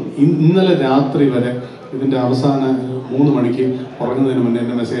 ഇന്നലെ രാത്രി വരെ ഇതിൻ്റെ അവസാന 3 മണിക്ക് ഉറങ്ങുന്നതിന് മുന്നേ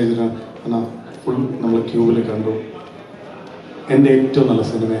എന്നെ മെസ്സേജ് ചെയ്തിട്ടാണ്, എന്നാൽ ഫുൾ നമ്മൾ ക്യൂബിൽ കണ്ടു, എൻ്റെ ഏറ്റവും നല്ല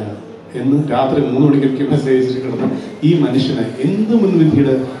സിനിമയാണ് എന്ന് രാത്രി 3 മണിക്ക് മെസ്സേജ് കിടന്നു. ഈ മനുഷ്യനെ എന്ത്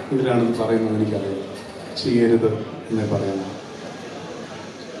മുൻവിധിയുടെ ഇതിലാണെന്ന് പറയുന്നത് എനിക്കറിയാം. ചെയ്യരുത് എന്ന് പറയുന്നത്?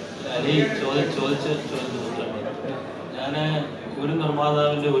 ഞാൻ ഒരു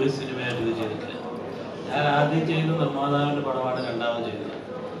നിർമ്മാതാവിൻ്റെ ഒരു സിനിമയായിട്ട് ഇത് ചെയ്തിട്ടില്ല. ഞാൻ ആദ്യം ചെയ്ത നിർമ്മാതാവിൻ്റെ പടമാണ് രണ്ടാമത് ചെയ്തത്.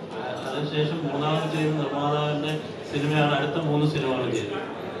 അതിനുശേഷം മൂന്നാമത് ചെയ്ത നിർമ്മാതാവിൻ്റെ സിനിമയാണ് അടുത്ത 3 സിനിമകൾ ചെയ്തത്.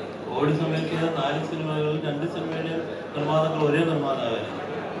 കോവിഡ് സമയത്ത് ചെയ്ത 4 സിനിമകളിൽ 2 സിനിമയുടെ നിർമ്മാതാക്കൾ ഒരേ നിർമ്മാതാവായിരുന്നു.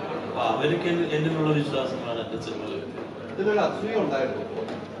 അപ്പോൾ അവർക്ക് എന്നിലുള്ള വിശ്വാസമാണ് എൻ്റെ സിനിമകൾ. ഇതിലൊരു അസൂയ ഉണ്ടായിരുന്നു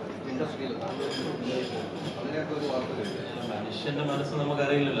ഇൻഡസ്ട്രിയിൽ, അങ്ങനെയൊക്കെ ഒരു വാർത്ത കേട്ടു. മനുഷ്യന്റെ മനസ്സ്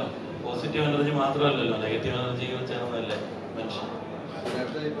നമുക്കറിയില്ലല്ലോ. പോസിറ്റീവ് എനർജി മാത്രമല്ലല്ലോ, നെഗറ്റീവ് എനർജി ചേർന്നതല്ലേ മനുഷ്യൻ.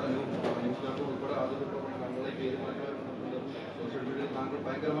 നേരത്തെ ഉൾപ്പെടെ ആളുകൾ നമ്മളെ പേര് മാറ്റുമായിരുന്നു സോഷ്യൽ മീഡിയയിൽ താങ്കൾ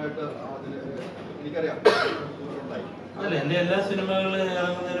ഭയങ്കരമായിട്ട് അതിന് എനിക്കറിയാം ഉണ്ടായി. അതല്ല, എൻ്റെ എല്ലാ സിനിമകൾ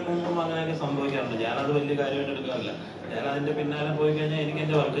ഇറങ്ങുന്നതിന് മുമ്പും അങ്ങനെയൊക്കെ സംഭവിക്കാറുണ്ട്. ഞാനത് വലിയ കാര്യമായിട്ട് എടുക്കാറില്ല. ഞാൻ അതിൻ്റെ പിന്നാലെ പോയി കഴിഞ്ഞാൽ എനിക്ക്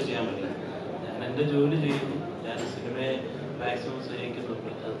എൻ്റെ വർക്ക് ചെയ്യാൻ പറ്റില്ല. ഞാൻ എൻ്റെ ജോലി ചെയ്യുന്നു, ഞാൻ സിനിമയെ മാക്സിമം സ്നേഹിക്കുന്നു,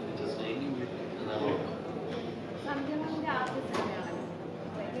 അത് തിരിച്ച് സ്നേഹിക്കും. അതാണ്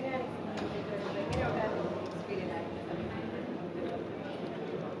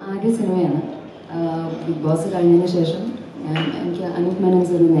ആദ്യ സിനിമയാണ്. ബിഗ് ബോസ് കഴിഞ്ഞതിന് ശേഷം എനിക്ക് അനൂപ് മെനൻ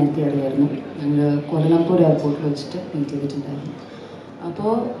സാറിനെ നേരത്തെ അറിയായിരുന്നു. ഞങ്ങൾ കോലാലംപൂർ എയർപോർട്ടിൽ വെച്ചിട്ട് മീറ്റ് ചെയ്തിട്ടുണ്ടായിരുന്നു.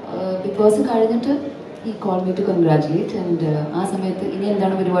 അപ്പോൾ ബിഗ് ബോസ് കഴിഞ്ഞിട്ട് ഈ call me to congratulate. And ആ സമയത്ത് ഇനി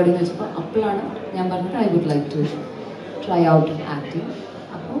എന്താണ് പരിപാടി എന്ന് വെച്ചപ്പോൾ അപ്പോഴാണ് ഞാൻ പറഞ്ഞത് I would like to try out acting.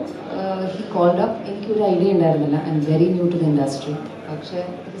 അപ്പോൾ ഹി കോൾഡ് അപ്പ്. എനിക്കൊരു ഐഡിയ ഉണ്ടായിരുന്നില്ല, I am very new to the industry. പക്ഷേ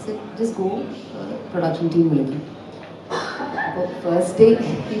ജസ്റ്റ് ഗോ, പ്രൊഡക്ഷൻ ടീം വിളിക്കും. അപ്പോൾ ഫസ്റ്റ് ഡേ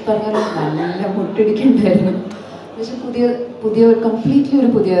ഈ പറഞ്ഞ നല്ല മുട്ടടിക്കുന്നുണ്ടായിരുന്നു. പക്ഷെ പുതിയ കംപ്ലീറ്റ്ലി ഒരു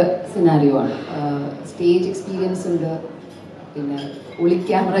പുതിയ സിനാരിയോ ആണ്. സ്റ്റേജ് എക്സ്പീരിയൻസ് ഉണ്ട്, പിന്നെ ഒളി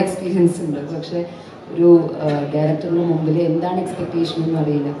ക്യാമറ എക്സ്പീരിയൻസ് ഉണ്ട്. പക്ഷെ ഒരു ഡയറക്ടറിന് മുമ്പിൽ എന്താണ് എക്സ്പെക്റ്റേഷൻ എന്ന്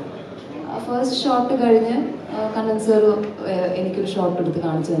അറിയില്ല. ഫസ്റ്റ് ഷോട്ട് കഴിഞ്ഞ് കണ്ണൻ സാർ എനിക്കൊരു ഷോട്ട് എടുത്ത്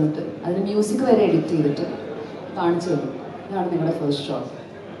കാണിച്ചു തന്നിട്ട് അതിന് മ്യൂസിക് വരെ എഡിറ്റ് ചെയ്തിട്ട് കാണിച്ചു തന്നു. ഇതാണ് നിങ്ങളുടെ ഫസ്റ്റ് ഷോട്ട്.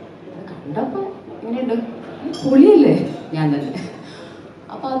 അത് കണ്ടപ്പോൾ ഇങ്ങനെയുണ്ട്, പൊളിയല്ലേ ഞാൻ തന്നെ.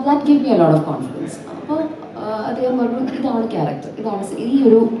 അപ്പോൾ that give me a lot of confidence. അപ്പോൾ അദ്ദേഹം പറഞ്ഞു ഇതാണ് ക്യാരക്ടർ, ഇതാണ് ഈ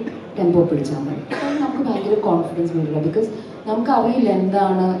ഒരു ടെമ്പോ പിടിച്ചാൽ മതി. അപ്പോൾ നമുക്ക് ഭയങ്കര കോൺഫിഡൻസ് വരില്ല. ബിക്കോസ് നമുക്കറിയില്ല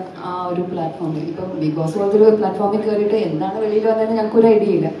എന്താണ് ആ ഒരു പ്ലാറ്റ്ഫോമിൽ. ഇപ്പം ബിഗ് ബോസ് പോലത്തെ ഒരു പ്ലാറ്റ്ഫോമിൽ കയറിയിട്ട് എന്താണ് വെളിയിൽ വന്നതെന്ന് ഞങ്ങൾക്കൊരു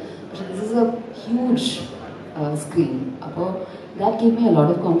ഐഡിയ ഇല്ല. പക്ഷേ this is A huge screen. അപ്പോൾ that give me a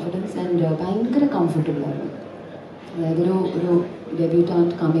lot of confidence and ഭയങ്കര കംഫർട്ടബിൾ ആയിരുന്നു. അതായത് ഒരു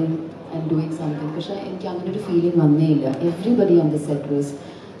ഡെബ്യൂട്ടാന്റ് കമ്മിങ് ആൻഡ് ഡൂയിങ് സംതിങ്. പക്ഷേ എനിക്ക് അങ്ങനെ ഒരു ഫീലിംഗ് വന്നേ ഇല്ല. Everybody on the set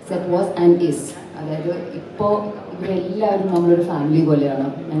was and is. അതായത് ഇപ്പോൾ ഇവരെല്ലാവരും നമ്മളൊരു ഫാമിലി പോലെയാണ്.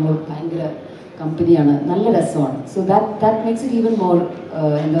 ഞങ്ങൾ ഭയങ്കര കമ്പനിയാണ്, നല്ല രസമാണ്. So that makes it even more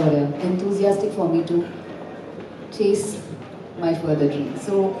എന്താ പറയുക enthusiastic for me to chase my further dreams.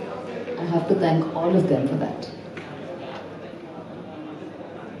 So I have to thank all of them for that.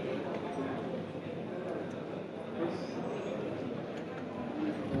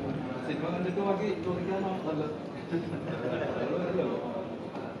 Cinema കണ്ടിട്ട് ബാക്കി ചോദിക്കാനാണ് നല്ലത്.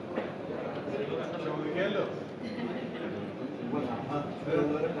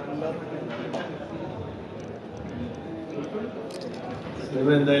 സിനിമ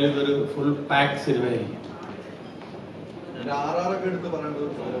എന്തായാലും ഇതൊരു ഫുൾ പാക്ക് സിനിമയായിരിക്കും. ആറാറൊക്കെ എടുത്ത് പറയേണ്ടത്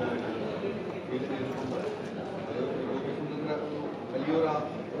വലിയൊരു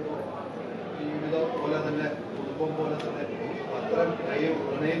ജീവിതം പോലെ തന്നെ കുടുംബം പോലെ തന്നെ അത്രയും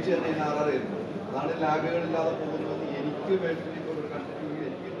പ്രണയിച്ച് തന്നെ ഈ ആറാറായിരുന്നു. അതാണ് ലാഗുകളില്ലാതെ പോകുന്നത് എനിക്ക് വേണ്ടി ഒരു കണ്ടിട്ട്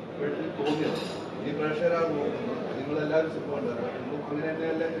എനിക്ക് വേണ്ടി തോന്നിയത്. ഈ പ്രേക്ഷകരാണ് നോക്കുന്നത്, നിങ്ങളെല്ലാവരും സുഖമുണ്ടാകും, അങ്ങനെ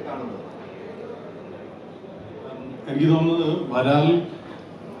തന്നെയല്ലേ കാണുന്നത്. എനിക്ക് തോന്നുന്നത് വരാൽ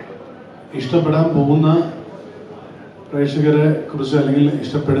ഇഷ്ടപ്പെടാൻ പോകുന്ന പ്രേക്ഷകരെ കുറിച്ച് അല്ലെങ്കിൽ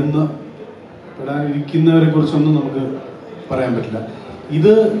ഇഷ്ടപ്പെടാനിരിക്കുന്നവരെ കുറിച്ചൊന്നും നമുക്ക് പറയാൻ പറ്റില്ല.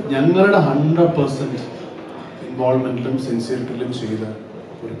 ഇത് ഞങ്ങളുടെ 100% ഇൻവോൾവ്മെന്റിലും സിൻസിയറിറ്റിയിലും ചെയ്ത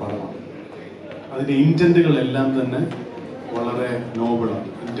ഒരു പടമാണ്. അതിൻ്റെ ഇൻറ്റൻറ്റുകളെല്ലാം തന്നെ വളരെ നോബിളാണ്,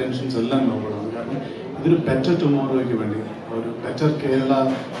 ഇൻറ്റൻഷൻസ് എല്ലാം നോബിളാണ്. കാരണം ഇതൊരു ബെറ്റർ ടുമോറോയ്ക്ക് വേണ്ടി, ഒരു ബെറ്റർ കേരള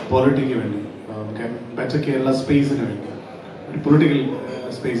പോളിറ്റിക്ക് വേണ്ടി, ബെറ്റർ കേരള സ്പേസിന് വേണ്ടി, ഒരു പൊളിറ്റിക്കൽ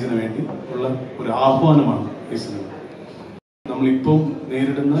സ്പേസിന് വേണ്ടി ഉള്ള ഒരു ആഹ്വാനമാണ് ഈ സിനിമ. നമ്മളിപ്പം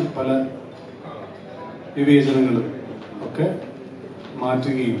നേരിടുന്ന പല വിവേചനങ്ങളും ഒക്കെ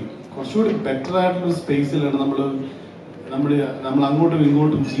മാറ്റുകയും കുറച്ചുകൂടി ബെറ്റർ ആയിട്ടുള്ള സ്പേസിലാണ് നമ്മൾ അങ്ങോട്ടും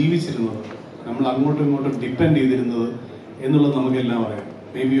ഇങ്ങോട്ടും ജീവിച്ചിരുന്നത്, നമ്മൾ അങ്ങോട്ടും ഇങ്ങോട്ടും ഡിപ്പെൻഡ് ചെയ്തിരുന്നത് എന്നുള്ളത് നമുക്കെല്ലാം അറിയാം.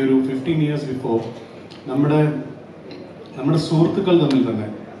 മേ ബി ഒരു 15 years ബിഫോർ നമ്മുടെ സുഹൃത്തുക്കൾ തമ്മിൽ തന്നെ,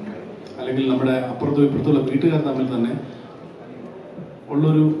 അല്ലെങ്കിൽ നമ്മുടെ അപ്പുറത്തും ഇപ്പുറത്തുള്ള വീട്ടുകാർ തമ്മിൽ തന്നെ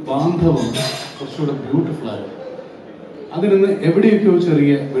ഉള്ളൊരു ബാന്ധവം കുറച്ചുകൂടെ ബ്യൂട്ടിഫുൾ ആയിരുന്നു. അതിൽ നിന്ന് എവിടെയൊക്കെയോ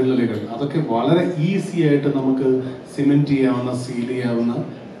ചെറിയ വിള്ളലുകൾ, അതൊക്കെ വളരെ ഈസി ആയിട്ട് നമുക്ക് സിമെന്റ് ചെയ്യാവുന്ന, സീൽ ചെയ്യാവുന്ന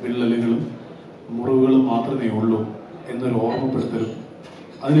വിള്ളലുകളും മുറിവുകൾ മാത്രമേ ഉള്ളൂ എന്നൊരു ഓർമ്മപ്പെടുത്തലും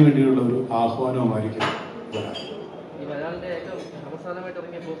അതിനുവേണ്ടിയുള്ള ഒരു ആഹ്വാനവുമായിരിക്കും വരാൻ. ഈ വരാലിന്റെ ഏറ്റവും അവസാനമായിട്ട്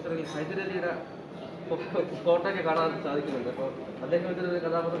ഇറങ്ങിയ പോസ്റ്ററിൽ ഹൈദരലിയുടെ ഫോട്ടോയൊക്കെ കാണാൻ സാധിക്കുന്നുണ്ട്. അപ്പോൾ അദ്ദേഹം ഇതിലൊരു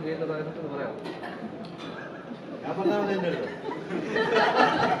കഥാപാത്രം ചെയ്യുന്നത് അതിനെക്കുറിച്ച് പറയാം. ഞാൻ പറഞ്ഞാൽ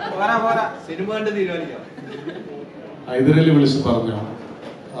സിനിമ കണ്ട് തീരുമാനിക്കാം. ഹൈദരലി വിളിച്ച് പറഞ്ഞു,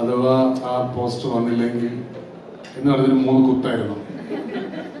 അഥവാ ആ പോസ്റ്റർ വന്നില്ലെങ്കിൽ എന്ന് പറഞ്ഞൊരു 3 കുത്തായിരുന്നു.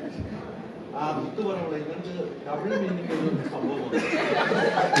 ആ കുത്ത് പറയുമ്പോൾ ഇങ്ങനത്തെ ഡബിൾ മീനിങ് ഒരു സംഭവം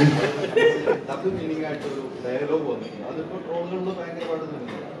ഡബിൾ മീനിങ് ആയിട്ടൊരു ഡയലോഗ് വന്നു. അതിപ്പോ ട്രോളുകളിൽ ഭയങ്കരമായിട്ട് നിന്നു.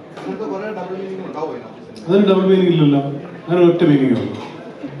 അങ്ങനത്തെ കുറെ ഡബിൾ മീനിങ് ഉണ്ടാവും അതിനകത്ത്. അതൊരു ഡബിൾ മീനിങ് ഇല്ലല്ലോ, അങ്ങനെ ഒറ്റ മീനിങ്ങേ ഉള്ളൂ.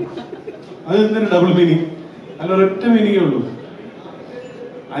 അതെന്തൊരു ഡബിൾ മീനിങ്? അല്ല, ഒരൊറ്റ മീനിങ്ങേ ഉള്ളൂ.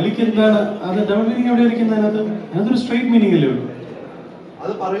 അലിക്ക് എന്താണ് അത് ഡബിൾ മീനിങ് എവിടെ ഇരിക്കുന്നത്? അതിനകത്തൊരു സ്ട്രൈറ്റ് മീനിങ് അല്ലേ ഉള്ളൂ.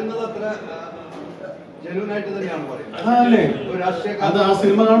 അത് പറയുന്നത് അത്ര ജെന്യൂൻ ആയിട്ട് തന്നെയാണ് പറയുന്നത്. അല്ലേ, അത് ആ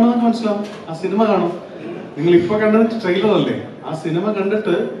സിനിമ കാണുന്നത് മനസ്സിലാവും. ആ സിനിമ കാണും. നിങ്ങൾ ഇപ്പൊ കണ്ടത് ട്രെയിലർ അല്ലേ? ആ സിനിമ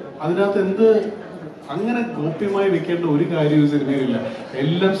കണ്ടിട്ട് അതിനകത്ത് എന്ത് അങ്ങനെ ഗോപ്യമായി വെക്കേണ്ട ഒരു കാര്യവും സിനിമയിലില്ല.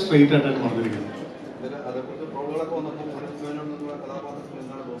 എല്ലാം സ്ട്രെയിറ്റ് ആയിട്ടാണ് പറഞ്ഞിരിക്കുന്നത്. അതേക്കുറിച്ച് ട്രോളുകളൊക്കെ വന്നപ്പോൾ കഥാപാത്രത്തിൽ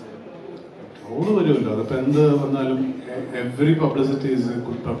എന്താണ് തോന്നിയത്? ട്രോള് വരുമല്ലോ, അതിപ്പോ എന്ത് വന്നാലും every publicity is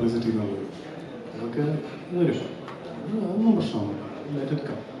good publicity എന്നുള്ളത് അതൊക്കെ വരും. അതൊന്നും പ്രശ്നമൊന്നുമില്ല. Let it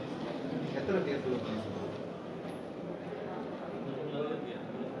come. എത്ര കേസുകൾ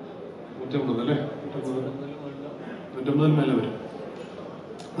 150 അല്ലേ? 150 മേലെ വരും.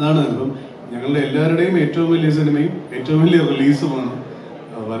 അതാണ് ഇപ്പം ഞങ്ങളുടെ എല്ലാവരുടെയും ഏറ്റവും വലിയ സിനിമയും ഏറ്റവും വലിയ റിലീസുമാണ്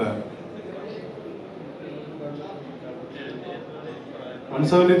വരാൻ.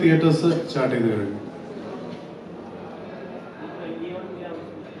 170 തിയേറ്റേഴ്സ് സ്റ്റാർട്ട് ചെയ്ത് കഴിഞ്ഞു.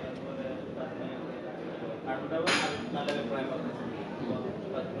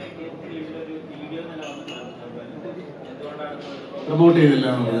 പ്രൊമോട്ട് ചെയ്തില്ല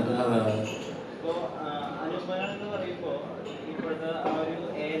എന്നുള്ളത്. അതാണ്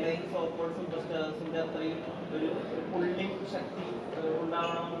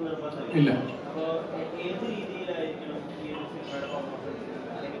ഇല്ല.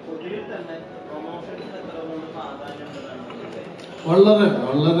 വളരെ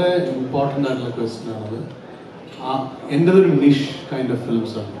വളരെ ഇമ്പോർട്ടൻ്റ് ആയിട്ടുള്ള ക്വസ്റ്റ്യൻ ആണത്. എൻ്റെതൊരു നിഷ് കൈൻഡ് ഓഫ്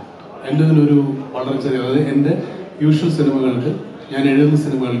ഫിലിംസ് ആണ്. എൻ്റെതിനൊരു വളരെ ചെറിയ, അതായത് എൻ്റെ യൂഷ്വൽ സിനിമകൾക്ക്, ഞാൻ എഴുതുന്ന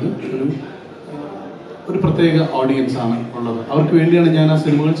സിനിമകൾക്ക് ഒരു പ്രത്യേക ഓഡിയൻസ് ആണ് ഉള്ളത്. അവർക്ക് വേണ്ടിയാണ് ഞാൻ ആ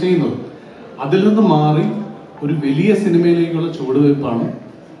സിനിമകൾ ചെയ്യുന്നത്. അതിൽ നിന്ന് മാറി ഒരു വലിയ സിനിമയിലേക്കുള്ള ചുവടുവയ്പ്പാണ്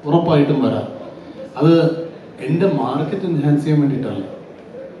ഉറപ്പായിട്ടും വരാൻ. അത് എൻ്റെ മാർക്കറ്റ് എൻഹാൻസ് ചെയ്യാൻ വേണ്ടിയിട്ടല്ല.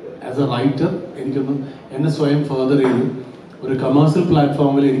 ആസ് എ റൈറ്റർ എനിക്കൊന്ന് എന്നെ സ്വയം ഫർദർ ചെയ്ത് ഒരു കമേഴ്സ്യൽ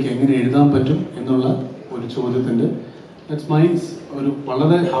പ്ലാറ്റ്ഫോമിൽ എനിക്ക് എങ്ങനെ എഴുതാൻ പറ്റും എന്നുള്ള ഒരു ചോദ്യത്തിൻ്റെ ദാറ്റ്സ് മൈ ഒരു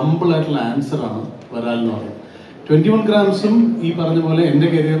വളരെ ഹമ്പിൾ ആയിട്ടുള്ള ആൻസറാണ് വരാൽ എന്ന് പറയുന്നത്. 21 ഗ്രാംസും ഈ പറഞ്ഞ പോലെ എൻ്റെ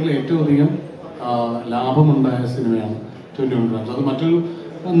കരിയറിൽ ഏറ്റവും അധികം ലാഭമുണ്ടായ സിനിമയാണ് 21 ഗ്രാംസ്. അത് മറ്റൊരു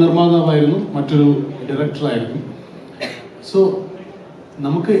നിർമ്മാതാവായിരുന്നു, മറ്റൊരു ഡയറക്ടറായിരുന്നു. സോ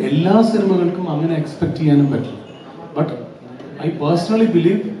നമുക്ക് എല്ലാ സിനിമകൾക്കും അങ്ങനെ എക്സ്പെക്ട് ചെയ്യാനും പറ്റില്ല. But I personally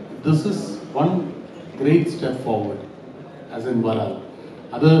believe this is one great step forward as in വരാൽ.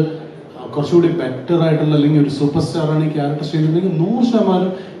 അത് കുറച്ചുകൂടി ബെറ്റർ ആയിട്ടുള്ള, അല്ലെങ്കിൽ ഒരു സൂപ്പർ സ്റ്റാറാണ് ഈ ക്യാരക്ടർ ചെയ്തിട്ടുണ്ടെങ്കിൽ 100%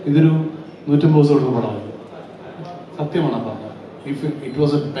 ഇതൊരു 150 ദിവസം പടമാണ്. സത്യമാണ് പറഞ്ഞത്. If it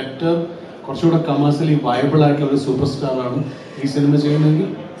was A better, കുറച്ചുകൂടെ കമേഴ്സ്യലി വയബിൾ ആയിട്ടുള്ള ഒരു സൂപ്പർ സ്റ്റാറാണ് ഈ സിനിമ ചെയ്യുന്നതെങ്കിൽ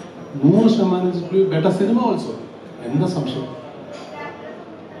 100% ബെറ്റർ സിനിമ ഓൾസോ. എന്താ സംശയം?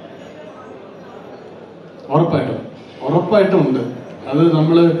 ഉറപ്പായിട്ടും ഉണ്ട്. അത്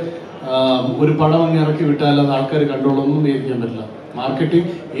നമ്മൾ ഒരു പടം അങ്ങ് ഇറക്കി വിട്ടാൽ അത് ആൾക്കാർ കണ്ടോളൊന്നും വിചാരിക്കാൻ പറ്റില്ല. Marketing,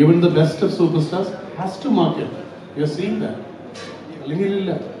 even the best of super stars has to market. You are seeing that. അല്ലെങ്കിൽ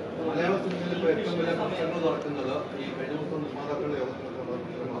ഇല്ല. മലയാള സിനിമയിൽ ഇപ്പോൾ ഏറ്റവും വലിയ പ്രശ്നങ്ങൾ നടക്കുന്നത് ഈ കഴിഞ്ഞ ദിവസം നിർമ്മാതാക്കളുടെ യോഗത്തിലൊക്കെ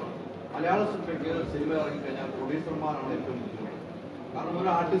മലയാള സിനിമയ്ക്ക് സിനിമ ഇറങ്ങിക്കഴിഞ്ഞാൽ പ്രൊഡ്യൂസർമാരാണ് ഏറ്റവും ബുദ്ധിമുട്ട്. കാരണം ഒരു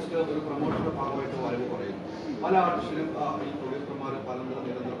ആർട്ടിസ്റ്റ് ഒരു പ്രൊമോഷന്റെ ഭാഗമായിട്ട് വരവ് പറയും. പല ആർട്ടിസ്റ്റിനും ഈ പ്രൊഡ്യൂസർമാർ പലതരം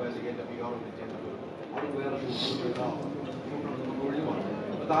നിരന്തര പൈസയ്ക്ക് PR ചെയ്യുന്നത് അത് വേറെ ഒഴിവാണ്.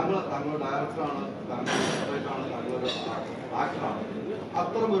 താങ്കൾ ഡയറക്ടറാണ്, താങ്കൾ താങ്കളൊരു ആക്ടറാണ്.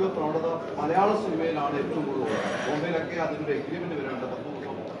 അത്തരം ഒരു പ്രവണത മലയാള സിനിമയിലാണ് ഏറ്റവും കൂടുതൽ. ബോംബെയിലൊക്കെ അതിൻ്റെ എഗ്രിമെന്റ് വരേണ്ട 10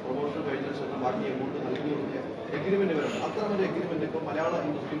 ദിവസം പ്രൊമോഷൻ കഴിഞ്ഞ ശേഷം ബാക്കി എമൗണ്ട് നൽകി എഗ്രിമെന്റ് വരേണ്ട. അത്തരം ഒരു എഗ്രിമെന്റ് ഇപ്പോൾ മലയാള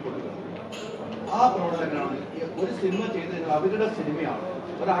ഇൻഡസ്ട്രിയിൽ കൊടുക്കുന്നത്. ആ പ്രവണത എങ്ങനെയാണ്? ഒരു സിനിമ ചെയ്ത് കഴിഞ്ഞാൽ അവരുടെ സിനിമയാണ്,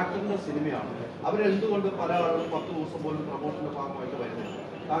 ഒരു ആക്ടറിന്റെ സിനിമയാണ്. അവരെന്തുകൊണ്ട് പല ആളുകളും 10 ദിവസം പോലും പ്രൊമോഷന്റെ ഭാഗമായിട്ട് വരുന്നില്ല?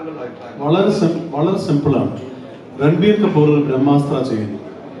 താങ്കളുടെ അഭിപ്രായം? വളരെ സിമ്പിളാണ്. രൺബീർ കപൂർ ഒരു ബ്രഹ്മാസ്ത്ര ചെയ്യുന്നു.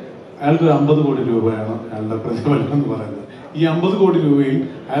 അയാൾക്ക് 50 കോടി രൂപയാണ് അയാളുടെ പ്രതിഫലം എന്ന് പറയുന്നത്. ഈ 50 കോടി രൂപയിൽ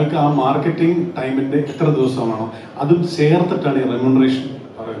അയാൾക്ക് ആ മാർക്കറ്റിംഗ് ടൈമിന്റെ എത്ര ദിവസമാണോ അതും ചേർത്തിട്ടാണ് ഈ റെമ്യൂണറേഷൻ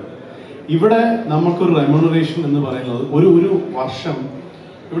പറയുന്നത്. ഇവിടെ നമുക്കൊരു റെമ്യൂണറേഷൻ എന്ന് പറയുന്നത് ഒരു വർഷം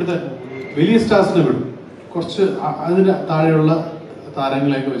ഇവിടുത്തെ വലിയ സ്റ്റാർസിനെ വിടും. കുറച്ച് അതിന് താഴെയുള്ള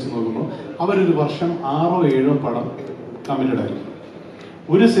താരങ്ങളെയൊക്കെ വെച്ച് നോക്കുമ്പോൾ അവരൊരു വർഷം 6 or 7 പടം കമ്മിറ്റഡ് ആയിരിക്കും.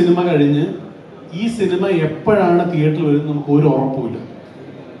 ഒരു സിനിമ കഴിഞ്ഞ് ഈ സിനിമ എപ്പോഴാണ് തിയേറ്ററിൽ വരുന്നത് നമുക്ക് ഒരു ഉറപ്പുമില്ല.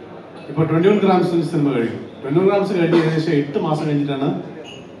 ഇപ്പോൾ 21 grams സിനിമ കഴിയും. 21 grams കഴിഞ്ഞ് ഏകദേശം 8 മാസം കഴിഞ്ഞിട്ടാണ്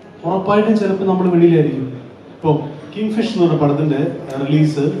ഉറപ്പായിട്ടും ചിലപ്പോൾ നമ്മൾ വെളിയിലായിരിക്കും. ഇപ്പോൾ കിങ് ഫിഷ് എന്ന് പറഞ്ഞ പടത്തിന്റെ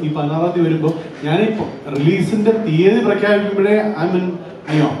റിലീസ് ഈ 16 വരുമ്പോൾ ഞാനിപ്പോൾ റിലീസിന്റെ തീയതി പ്രഖ്യാപിക്കുമ്പോഴേ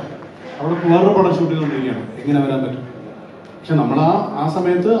അയ്യോ അവിടെ വേറൊരു പടം ഷൂട്ട് ചെയ്തുകൊണ്ടിരിക്കുകയാണ്, എങ്ങനെ വരാൻ പറ്റും? പക്ഷെ നമ്മൾ ആ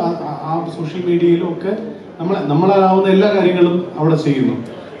സമയത്ത് ആ സോഷ്യൽ മീഡിയയിലും ഒക്കെ നമ്മളാവുന്ന എല്ലാ കാര്യങ്ങളും അവിടെ ചെയ്യുന്നു.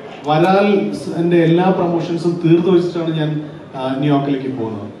 വരാലിന്റെ എല്ലാ പ്രൊമോഷൻസും തീർത്തു വെച്ചിട്ടാണ് ഞാൻ ന്യൂയോർക്കിലേക്ക്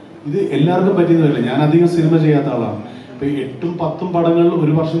പോകുന്നത്. ഇത് എല്ലാവർക്കും പറ്റുന്നതല്ല. ഞാൻ അധികം സിനിമ ചെയ്യാത്ത ആളാണ്. ഇപ്പൊ 8 or 10 പടങ്ങൾ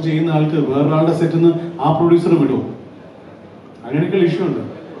ഒരു വർഷം ചെയ്യുന്ന ആൾക്ക് വേറൊരാളുടെ സെറ്റിൽ നിന്ന് ആ പ്രൊഡ്യൂസർ വിടുമോ? അങ്ങനെയൊക്കെയുള്ള ഇഷ്യൂ ഉണ്ട്.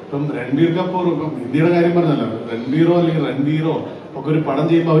 ഇപ്പം രൺബീർ കപൂർ, ഇപ്പം ഇന്ത്യയുടെ കാര്യം പറഞ്ഞല്ലോ, രൺബീറോ അല്ലെങ്കിൽ രൺബീറോ ഒക്കെ ഒരു പടം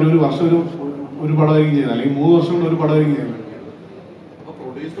ചെയ്യുമ്പോൾ അവർ ഒരു വർഷം ഒരു പടമായിരിക്കും ചെയ്യുന്നത്, അല്ലെങ്കിൽ 3 വർഷം കൊണ്ട് ഒരു പടമായിരിക്കും ചെയ്യുന്നത്.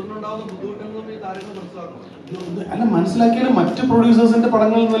 അല്ല, മനസ്സിലാക്കിയാലും മറ്റ് പ്രൊഡ്യൂസേഴ്സിന്റെ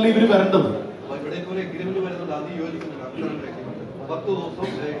പടങ്ങളിൽ നിന്നല്ല ഇവര് വരേണ്ടത്. 10 ദിവസം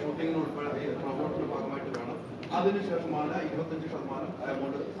ഷൂട്ടിങ്ങിന് പ്രൊമോഷന്റെ ഭാഗമായിട്ട് വേണം. അതിനുശേഷമാണ് 25%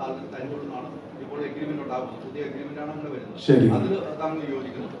 എമൗണ്ട് സാലറി തരുമെന്നാണ് ഇപ്പോൾ എഗ്രിമെന്റ് ഉണ്ടാകുന്നത്. പുതിയ എഗ്രിമെന്റ് ആണ് അങ്ങനെ വരുന്നത്. അതിൽ താങ്കൾ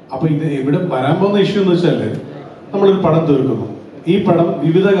യോജിക്കുന്നു? അപ്പൊ ഇത് എവിടെ വരാൻ പോകുന്ന ഇഷ്യൂ എന്ന് വെച്ചാല്, നമ്മളൊരു പടം തീർക്കുന്നു. ഈ പടം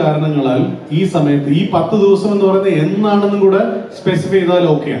വിവിധ കാരണങ്ങളാൽ ഈ സമയത്ത് ഈ 10 ദിവസം എന്ന് പറയുന്നത് എന്നാണെന്നും കൂടെ സ്പെസിഫൈ ചെയ്താൽ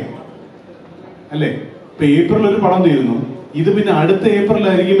ഓക്കെയാണ് അല്ലേ? ഇപ്പൊ ഏപ്രിൽ ഒരു പടം തീരുന്നു, ഇത് പിന്നെ അടുത്ത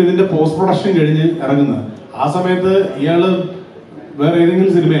ഏപ്രിലായിരിക്കും ഇതിന്റെ പോസ്റ്റ് പ്രൊഡക്ഷൻ കഴിഞ്ഞ് ഇറങ്ങുന്നത്. ആ സമയത്ത് ഇയാള് വേറെ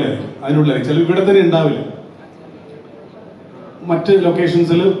ഏതെങ്കിലും സിനിമയിലായിരിക്കും, അതിനുള്ളിലായിരിക്കും. ചില ഇവിടെ തന്നെ ഉണ്ടാവില്ല, മറ്റ്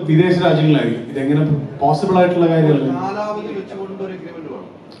ലൊക്കേഷൻസിൽ വിദേശ രാജ്യങ്ങളിലായിരിക്കും. ഇതെങ്ങനെ പോസിബിൾ ആയിട്ടുള്ള കാര്യമല്ല.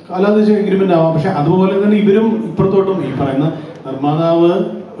 കാലാവധി എഗ്രിമെന്റ് ആവാം. പക്ഷെ അതുപോലെ തന്നെ ഇവരും ഇപ്പുറത്തോട്ടും ഈ പറയുന്ന നിർമ്മാതാവ്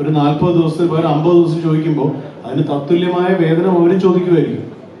ഒരു 40 ദിവസത്തിൽ പകരം 50 ദിവസം ചോദിക്കുമ്പോൾ അതിന് തത്തുല്യമായ വേതനം അവരും ചോദിക്കുമായിരിക്കും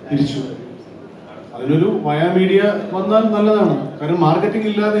തിരിച്ചു. അതിനൊരു വയാ മീഡിയ വന്നാൽ നല്ലതാണ്. കാരണം മാർക്കറ്റിംഗ്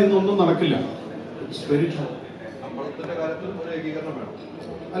ഇല്ലാതെ ഇന്നൊന്നും നടക്കില്ല.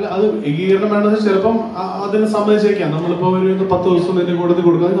 അല്ല, അത് ഏകീകരണം വേണ്ടത് ചിലപ്പം അതിന് സമ്മതിച്ചേക്കാം. നമ്മളിപ്പോ ഒരു 10 ദിവസം ഇതിന്റെ കൂട്ടത്തിൽ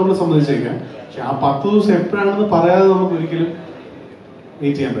കൊടുക്കാതെ നമ്മൾ സമ്മതിച്ചേക്കാം. പക്ഷെ ആ 10 ദിവസം എപ്പോഴാണെന്ന് പറയാതെ നമുക്ക് ഒരിക്കലും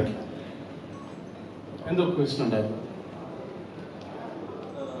വെയിറ്റ് ചെയ്യാൻ പറ്റില്ല. എന്തോ ക്വസ്റ്റ്യൻ ഉണ്ടായിരുന്നു?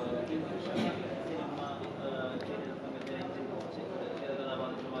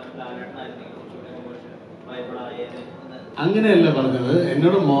 അങ്ങനെയല്ല പറഞ്ഞത്.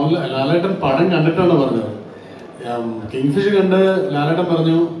 എന്നോട് ലാലേട്ടൻ പടം കണ്ടിട്ടാണ് പറഞ്ഞത്. കിങ് ഫിഷ് കണ്ട് ലാലേട്ടൻ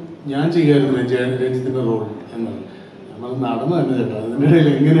പറഞ്ഞു ഞാൻ ചെയ്യായിരുന്നു രഞ്ജിത്തിന്റെ റോൾ എന്നാണ്. നമ്മൾ നടന്നു തന്നെ ചേട്ടാ, അതിൻ്റെ ഇടയിൽ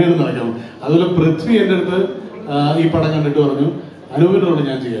എങ്ങനെയാണ് നടക്കാം. അതുപോലെ പൃഥ്വി എൻ്റെ അടുത്ത് ഈ പടം കണ്ടിട്ട് പറഞ്ഞു അനൂപിന്റെ റോൾ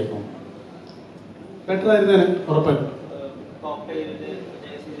ഞാൻ ചെയ്യായിരുന്നു. ബെറ്റർ ആയിരുന്നേനെ ഉറപ്പായിട്ടും.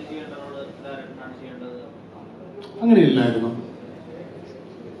 അങ്ങനെയില്ലായിരുന്നു,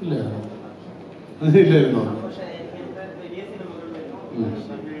 ഇല്ലായിരുന്നു, അതില്ലായിരുന്നോ?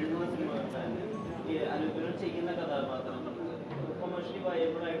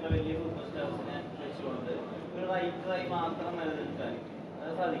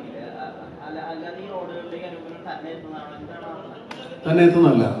 തന്നെ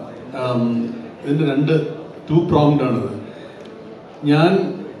എത്തുന്നല്ല. ഇതിന്റെ 2 pronged ആണിത്.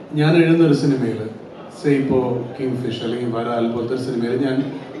 ഞാൻ എഴുതുന്ന ഒരു സിനിമയിൽ, സേ ഇപ്പോ കിങ് ഫിഷ് അല്ലെങ്കിൽ വരാൽ പോലത്തെ ഒരു സിനിമയിൽ ഞാൻ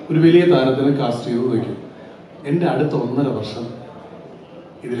ഒരു വലിയ താരത്തിനെ കാസ്റ്റ് ചെയ്ത് വയ്ക്കും. എൻ്റെ അടുത്ത 1.5 വർഷം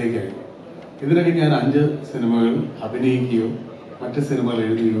ഇതിലേക്കായി. ഇതിനൊക്കെ ഞാൻ 5 സിനിമകൾ അഭിനയിക്കുകയോ മറ്റ് സിനിമകൾ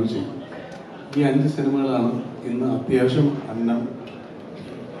എഴുതുകയോ ചെയ്യും. ഈ 5 സിനിമകളാണ് ഇന്ന് അത്യാവശ്യം അന്നം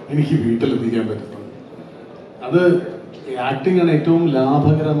എനിക്ക് വീട്ടിലെത്തിക്കാൻ പറ്റുന്നത്. അത് ആക്ടിംഗ് ആണ് ഏറ്റവും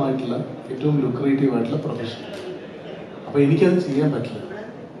ലാഭകരമായിട്ടുള്ള, ഏറ്റവും ലുക്രേറ്റീവ് ആയിട്ടുള്ള പ്രൊഫഷൻ. അപ്പൊ എനിക്കത് ചെയ്യാൻ പറ്റില്ല.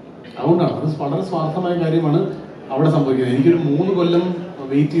 അതുകൊണ്ടാണ് അത് വളരെ സ്വാർത്ഥമായ കാര്യമാണ് അവിടെ സംഭവിക്കുന്നത്. എനിക്കൊരു 3 കൊല്ലം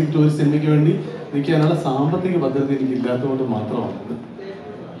വെയിറ്റ് ചെയ്തിട്ട് ഒരു സിനിമയ്ക്ക് വേണ്ടി നിൽക്കാനുള്ള സാമ്പത്തിക ഭദ്രത എനിക്ക് ഇല്ലാത്തതുകൊണ്ട് മാത്രമാണ്.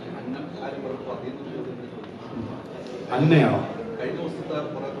 അന്നയാണോ?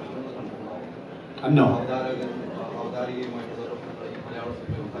 അന്നോ?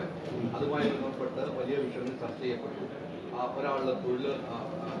 അതുമായി ബന്ധപ്പെട്ട് വലിയ വിഷയങ്ങൾ ചർച്ച ചെയ്യപ്പെട്ടു. ഒരാളുടെ തൊഴിൽ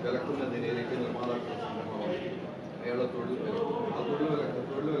വിലക്കുന്ന നിലയിലേക്ക് നിർമ്മാതാക്കൾ സംഘടന അയാളുടെ തൊഴിൽ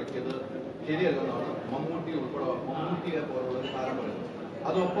വിലക്കിയത് ശരിയല്ലെന്നാണ് മമ്മൂട്ടിയെ പോലുള്ള ഒരു താരം പറയുന്നത്.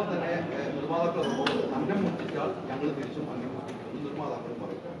 അതൊപ്പം തന്നെ നിർമ്മാതാക്കൾ അന്നം മുട്ടിച്ചാൽ ഞങ്ങൾ തിരിച്ചും അന്നം മുട്ടിക്കുമെന്ന് നിർമ്മാതാക്കൾ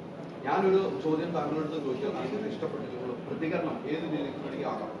പറയും. ഞാനൊരു ചോദ്യം താങ്കളുടെ ചോദിച്ചാൽ താങ്കൾ ഇഷ്ടപ്പെട്ടിട്ടുള്ള പ്രതികരണം ഏത് രീതിക്ക് വേണമെങ്കിൽ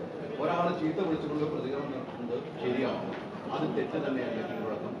ആകാം. ഒരാൾ ചീത്ത വിളിച്ചുകൊണ്ട് പ്രതികരണം നടത്തുന്നത് ശരിയാണ്, അത് തെറ്റ് തന്നെയല്ല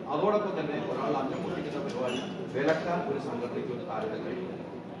കുഴപ്പം. അതോടൊപ്പം തന്നെ ഒരാൾ അന്നം മുട്ടിക്കുന്ന പരിപാടി വിലക്കാൻ ഒരു സംഘടനയ്ക്ക് ഒരു താരതമ്യം കഴിയും.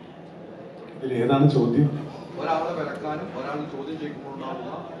 ഏതാണ് ചോദ്യം? ഒരാളെ വിലക്കാനും ഒരാൾ ചോദ്യം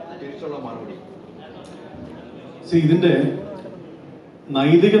ചെയ്യുമ്പോഴുണ്ടാകുന്ന തിരിച്ചുള്ള മറുപടി? ഇതിന്റെ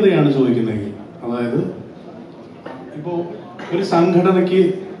നൈതികതയാണ് ചോദിക്കുന്നതെങ്കിൽ, അതായത് ഇപ്പോൾ ഒരു സംഘടനയ്ക്ക്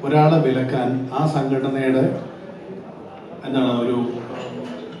ഒരാളെ വിലക്കാൻ ആ സംഘടനയുടെ എന്താണ് ഒരു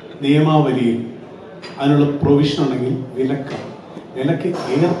നിയമാവലിയിൽ അതിനുള്ള പ്രൊവിഷൻ ഉണ്ടെങ്കിൽ വിലക്ക്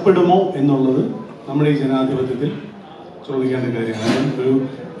ഏർപ്പെടുമോ എന്നുള്ളത് നമ്മുടെ ഈ ജനാധിപത്യത്തിൽ ചോദിക്കേണ്ട കാര്യമാണ്. ഒരു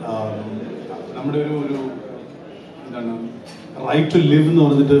നമ്മുടെ ഒരു എന്താണ് റൈറ്റ് ടു ലിവ് എന്ന്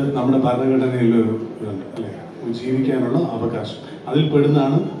പറഞ്ഞിട്ട് നമ്മുടെ ഭരണഘടനയിലൊരു ഇതുണ്ട് അല്ലേ, ജീവിക്കാനുള്ള അവകാശം. അതിൽ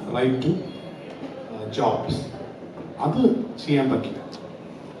പെടുന്നതാണ് റൈറ്റ് ടു ജോബ്സ്. അത് ചെയ്യാൻ പറ്റില്ല.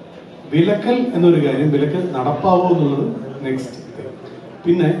 വിലക്കൽ എന്നൊരു കാര്യം, വിലക്ക് നടപ്പാവോ എന്നുള്ളത് നെക്സ്റ്റ്.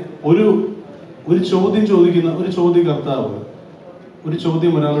 പിന്നെ ഒരു ചോദ്യം ചോദിക്കുന്ന ഒരു ചോദ്യകർത്താവ് ഒരു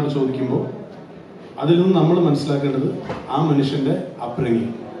ചോദ്യം ഒരാളോട് ചോദിക്കുമ്പോൾ അതിൽ നിന്ന് നമ്മൾ മനസ്സിലാക്കേണ്ടത് ആ മനുഷ്യന്റെ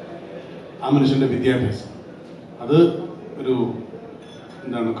അപ്ബ്രിംഗിങ്, ആ മനുഷ്യന്റെ വിദ്യാഭ്യാസം. അത് ഒരു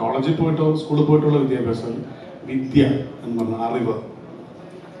എന്താണ് കോളേജിൽ പോയിട്ടോ സ്കൂളിൽ പോയിട്ടുള്ള വിദ്യാഭ്യാസം, വിദ്യ എന്ന് പറഞ്ഞ അറിവ്,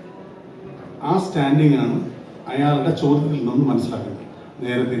 ആ സ്റ്റാൻഡിങ് ആണ് അയാളുടെ ചോദ്യത്തിൽ നിന്ന് മനസ്സിലാക്കുന്നത്.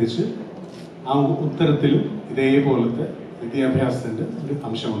 നേരെ തിരിച്ച് ആ ഉത്തരത്തിലും ഇതേപോലത്തെ വിദ്യാഭ്യാസത്തിന്റെ ഒരു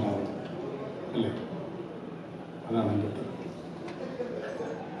അംശം ഉണ്ടാവണം അല്ലേ? അതാണ് എൻ്റെ ഉത്തരം.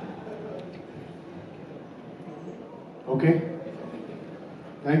 Okay,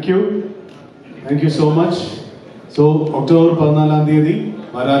 thank you so much. So October 14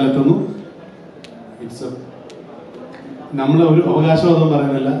 വരാലെത്തുന്നു. നമ്മളെ ഒരു അവകാശവാദം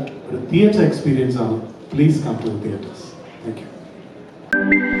പറയുന്നില്ല, ഒരു തിയേറ്റർ എക്സ്പീരിയൻസ് ആണ്. Please come to theatres. Thank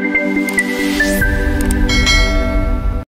you.